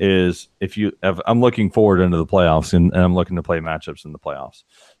 is I'm looking forward into the playoffs and I'm looking to play matchups in the playoffs.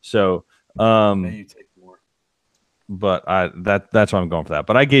 So, You take more. but that's why I'm going for that.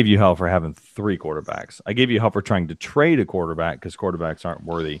 But I gave you hell for having 3 quarterbacks. I gave you hell for trying to trade a quarterback because quarterbacks aren't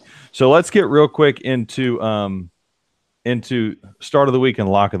worthy. So let's get real quick into start of the week and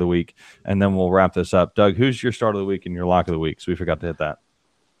lock of the week, and then we'll wrap this up. Doug, who's your start of the week and your lock of the week? So we forgot to hit that.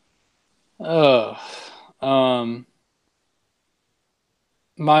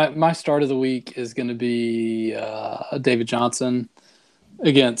 My start of the week is going to be David Johnson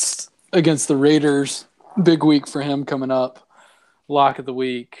against the Raiders. Big week for him coming up. Lock of the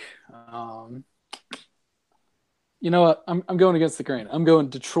week. You know what? I'm going against the grain. I'm going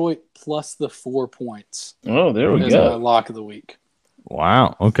Detroit plus the 4 points. Oh, there we As my go. lock of the week.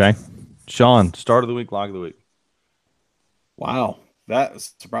 Wow. Okay. Sean, start of the week, lock of the week. Wow, that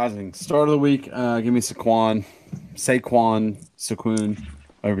was surprising. Start of the week, give me Saquon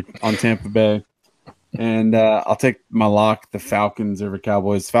over on Tampa Bay. And I'll take my lock, the Falcons over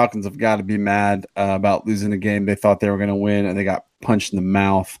Cowboys. Falcons have got to be mad about losing a game they thought they were going to win, and they got punched in the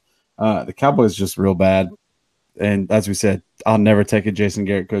mouth. The Cowboys just real bad. And as we said, I'll never take a Jason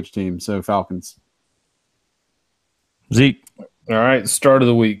Garrett coach team. So Falcons. Zeke. All right, start of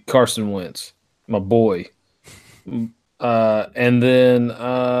the week, Carson Wentz, my boy. And then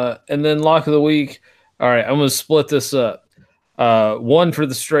lock of the week. All right, I'm going to split this up. 1 for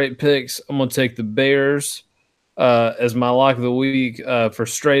the straight picks. I'm going to take the Bears as my lock of the week for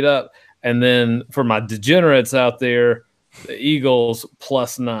straight up. And then for my degenerates out there, the Eagles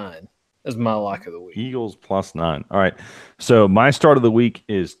plus 9 as my lock of the week. Eagles plus 9. All right. So my start of the week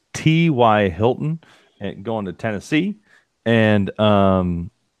is T.Y. Hilton and going to Tennessee. And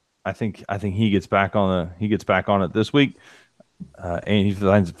I think he gets back on it this week. And he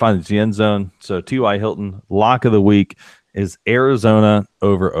finds the end zone. So T.Y. Hilton, lock of the week is Arizona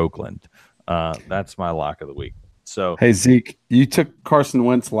over Oakland. That's my lock of the week. So Hey, Zeke, you took Carson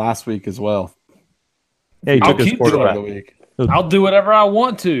Wentz last week as well. yeah, he I'll took his keep quarterback. Start of the week. I'll do whatever I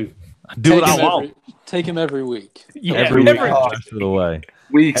want to. Do what I want Take him every week. Yeah, every week every- the rest of the way.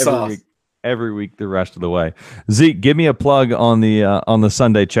 Weeks Every off. week, every week the rest of the way. Zeke, give me a plug on the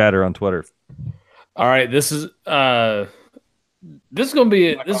Sunday chatter on Twitter. All right, this is gonna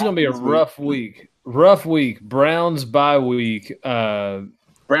be a rough week. Rough week. Browns bye week.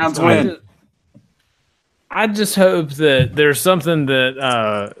 Browns win. I just hope that there's something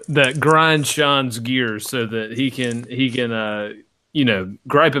that grinds Sean's gears so that he can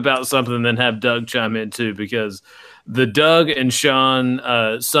gripe about something and then have Doug chime in too, because the Doug and Sean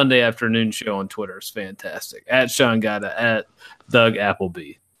Sunday afternoon show on Twitter is fantastic. At Sean Gatta, at Doug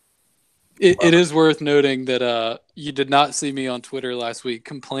Appleby. It is worth noting that you did not see me on Twitter last week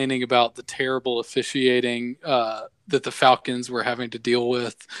complaining about the terrible officiating that the Falcons were having to deal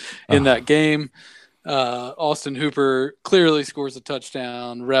with in that game. Austin Hooper clearly scores a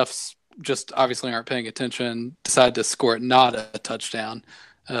touchdown. Refs just obviously aren't paying attention, decide to score it not a touchdown.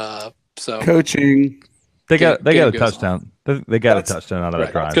 So Coaching. They got a Game goes touchdown. on. They got a That's- touchdown out of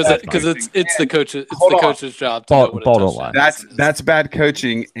that drive. Because it's the coach's Hold on. job to know what a Paul don't touchdown lie. is. That's bad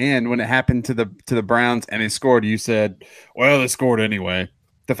coaching. And when it happened to the Browns and they scored, you said, "Well, they scored anyway."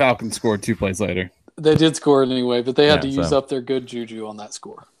 The Falcons scored 2 plays later. They did score anyway, but they had to Yeah, use so- up their good juju on that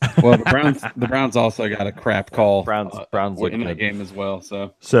score. Well, the Browns also got a crap call. Browns look in that good. game as well.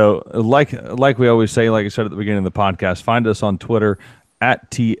 So like we always say, like I said at the beginning of the podcast, find us on Twitter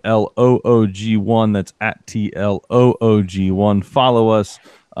at TLOOG1. That's at TLOOG1. Follow us.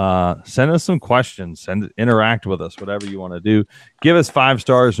 Send us some questions. Interact with us, whatever you want to do. Give us 5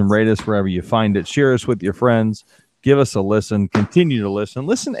 stars and rate us wherever you find it. Share us with your friends. Give us a listen. Continue to listen.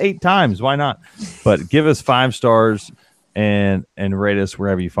 Listen 8 times. Why not? But give us 5 stars and rate us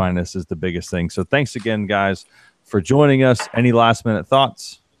wherever you find us is the biggest thing. So thanks again, guys, for joining us. Any last minute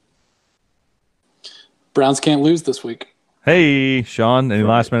thoughts? Browns can't lose this week. Hey, Sean, any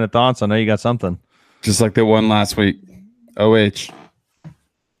last minute thoughts? I know you got something. Just like the one last week. OH.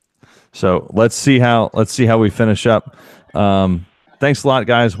 So let's see how we finish up. Thanks a lot,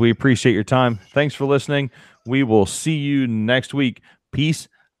 guys. We appreciate your time. Thanks for listening. We will see you next week. Peace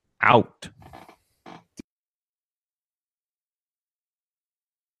out.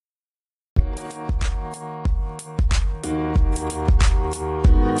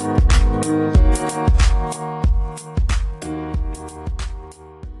 Thank you.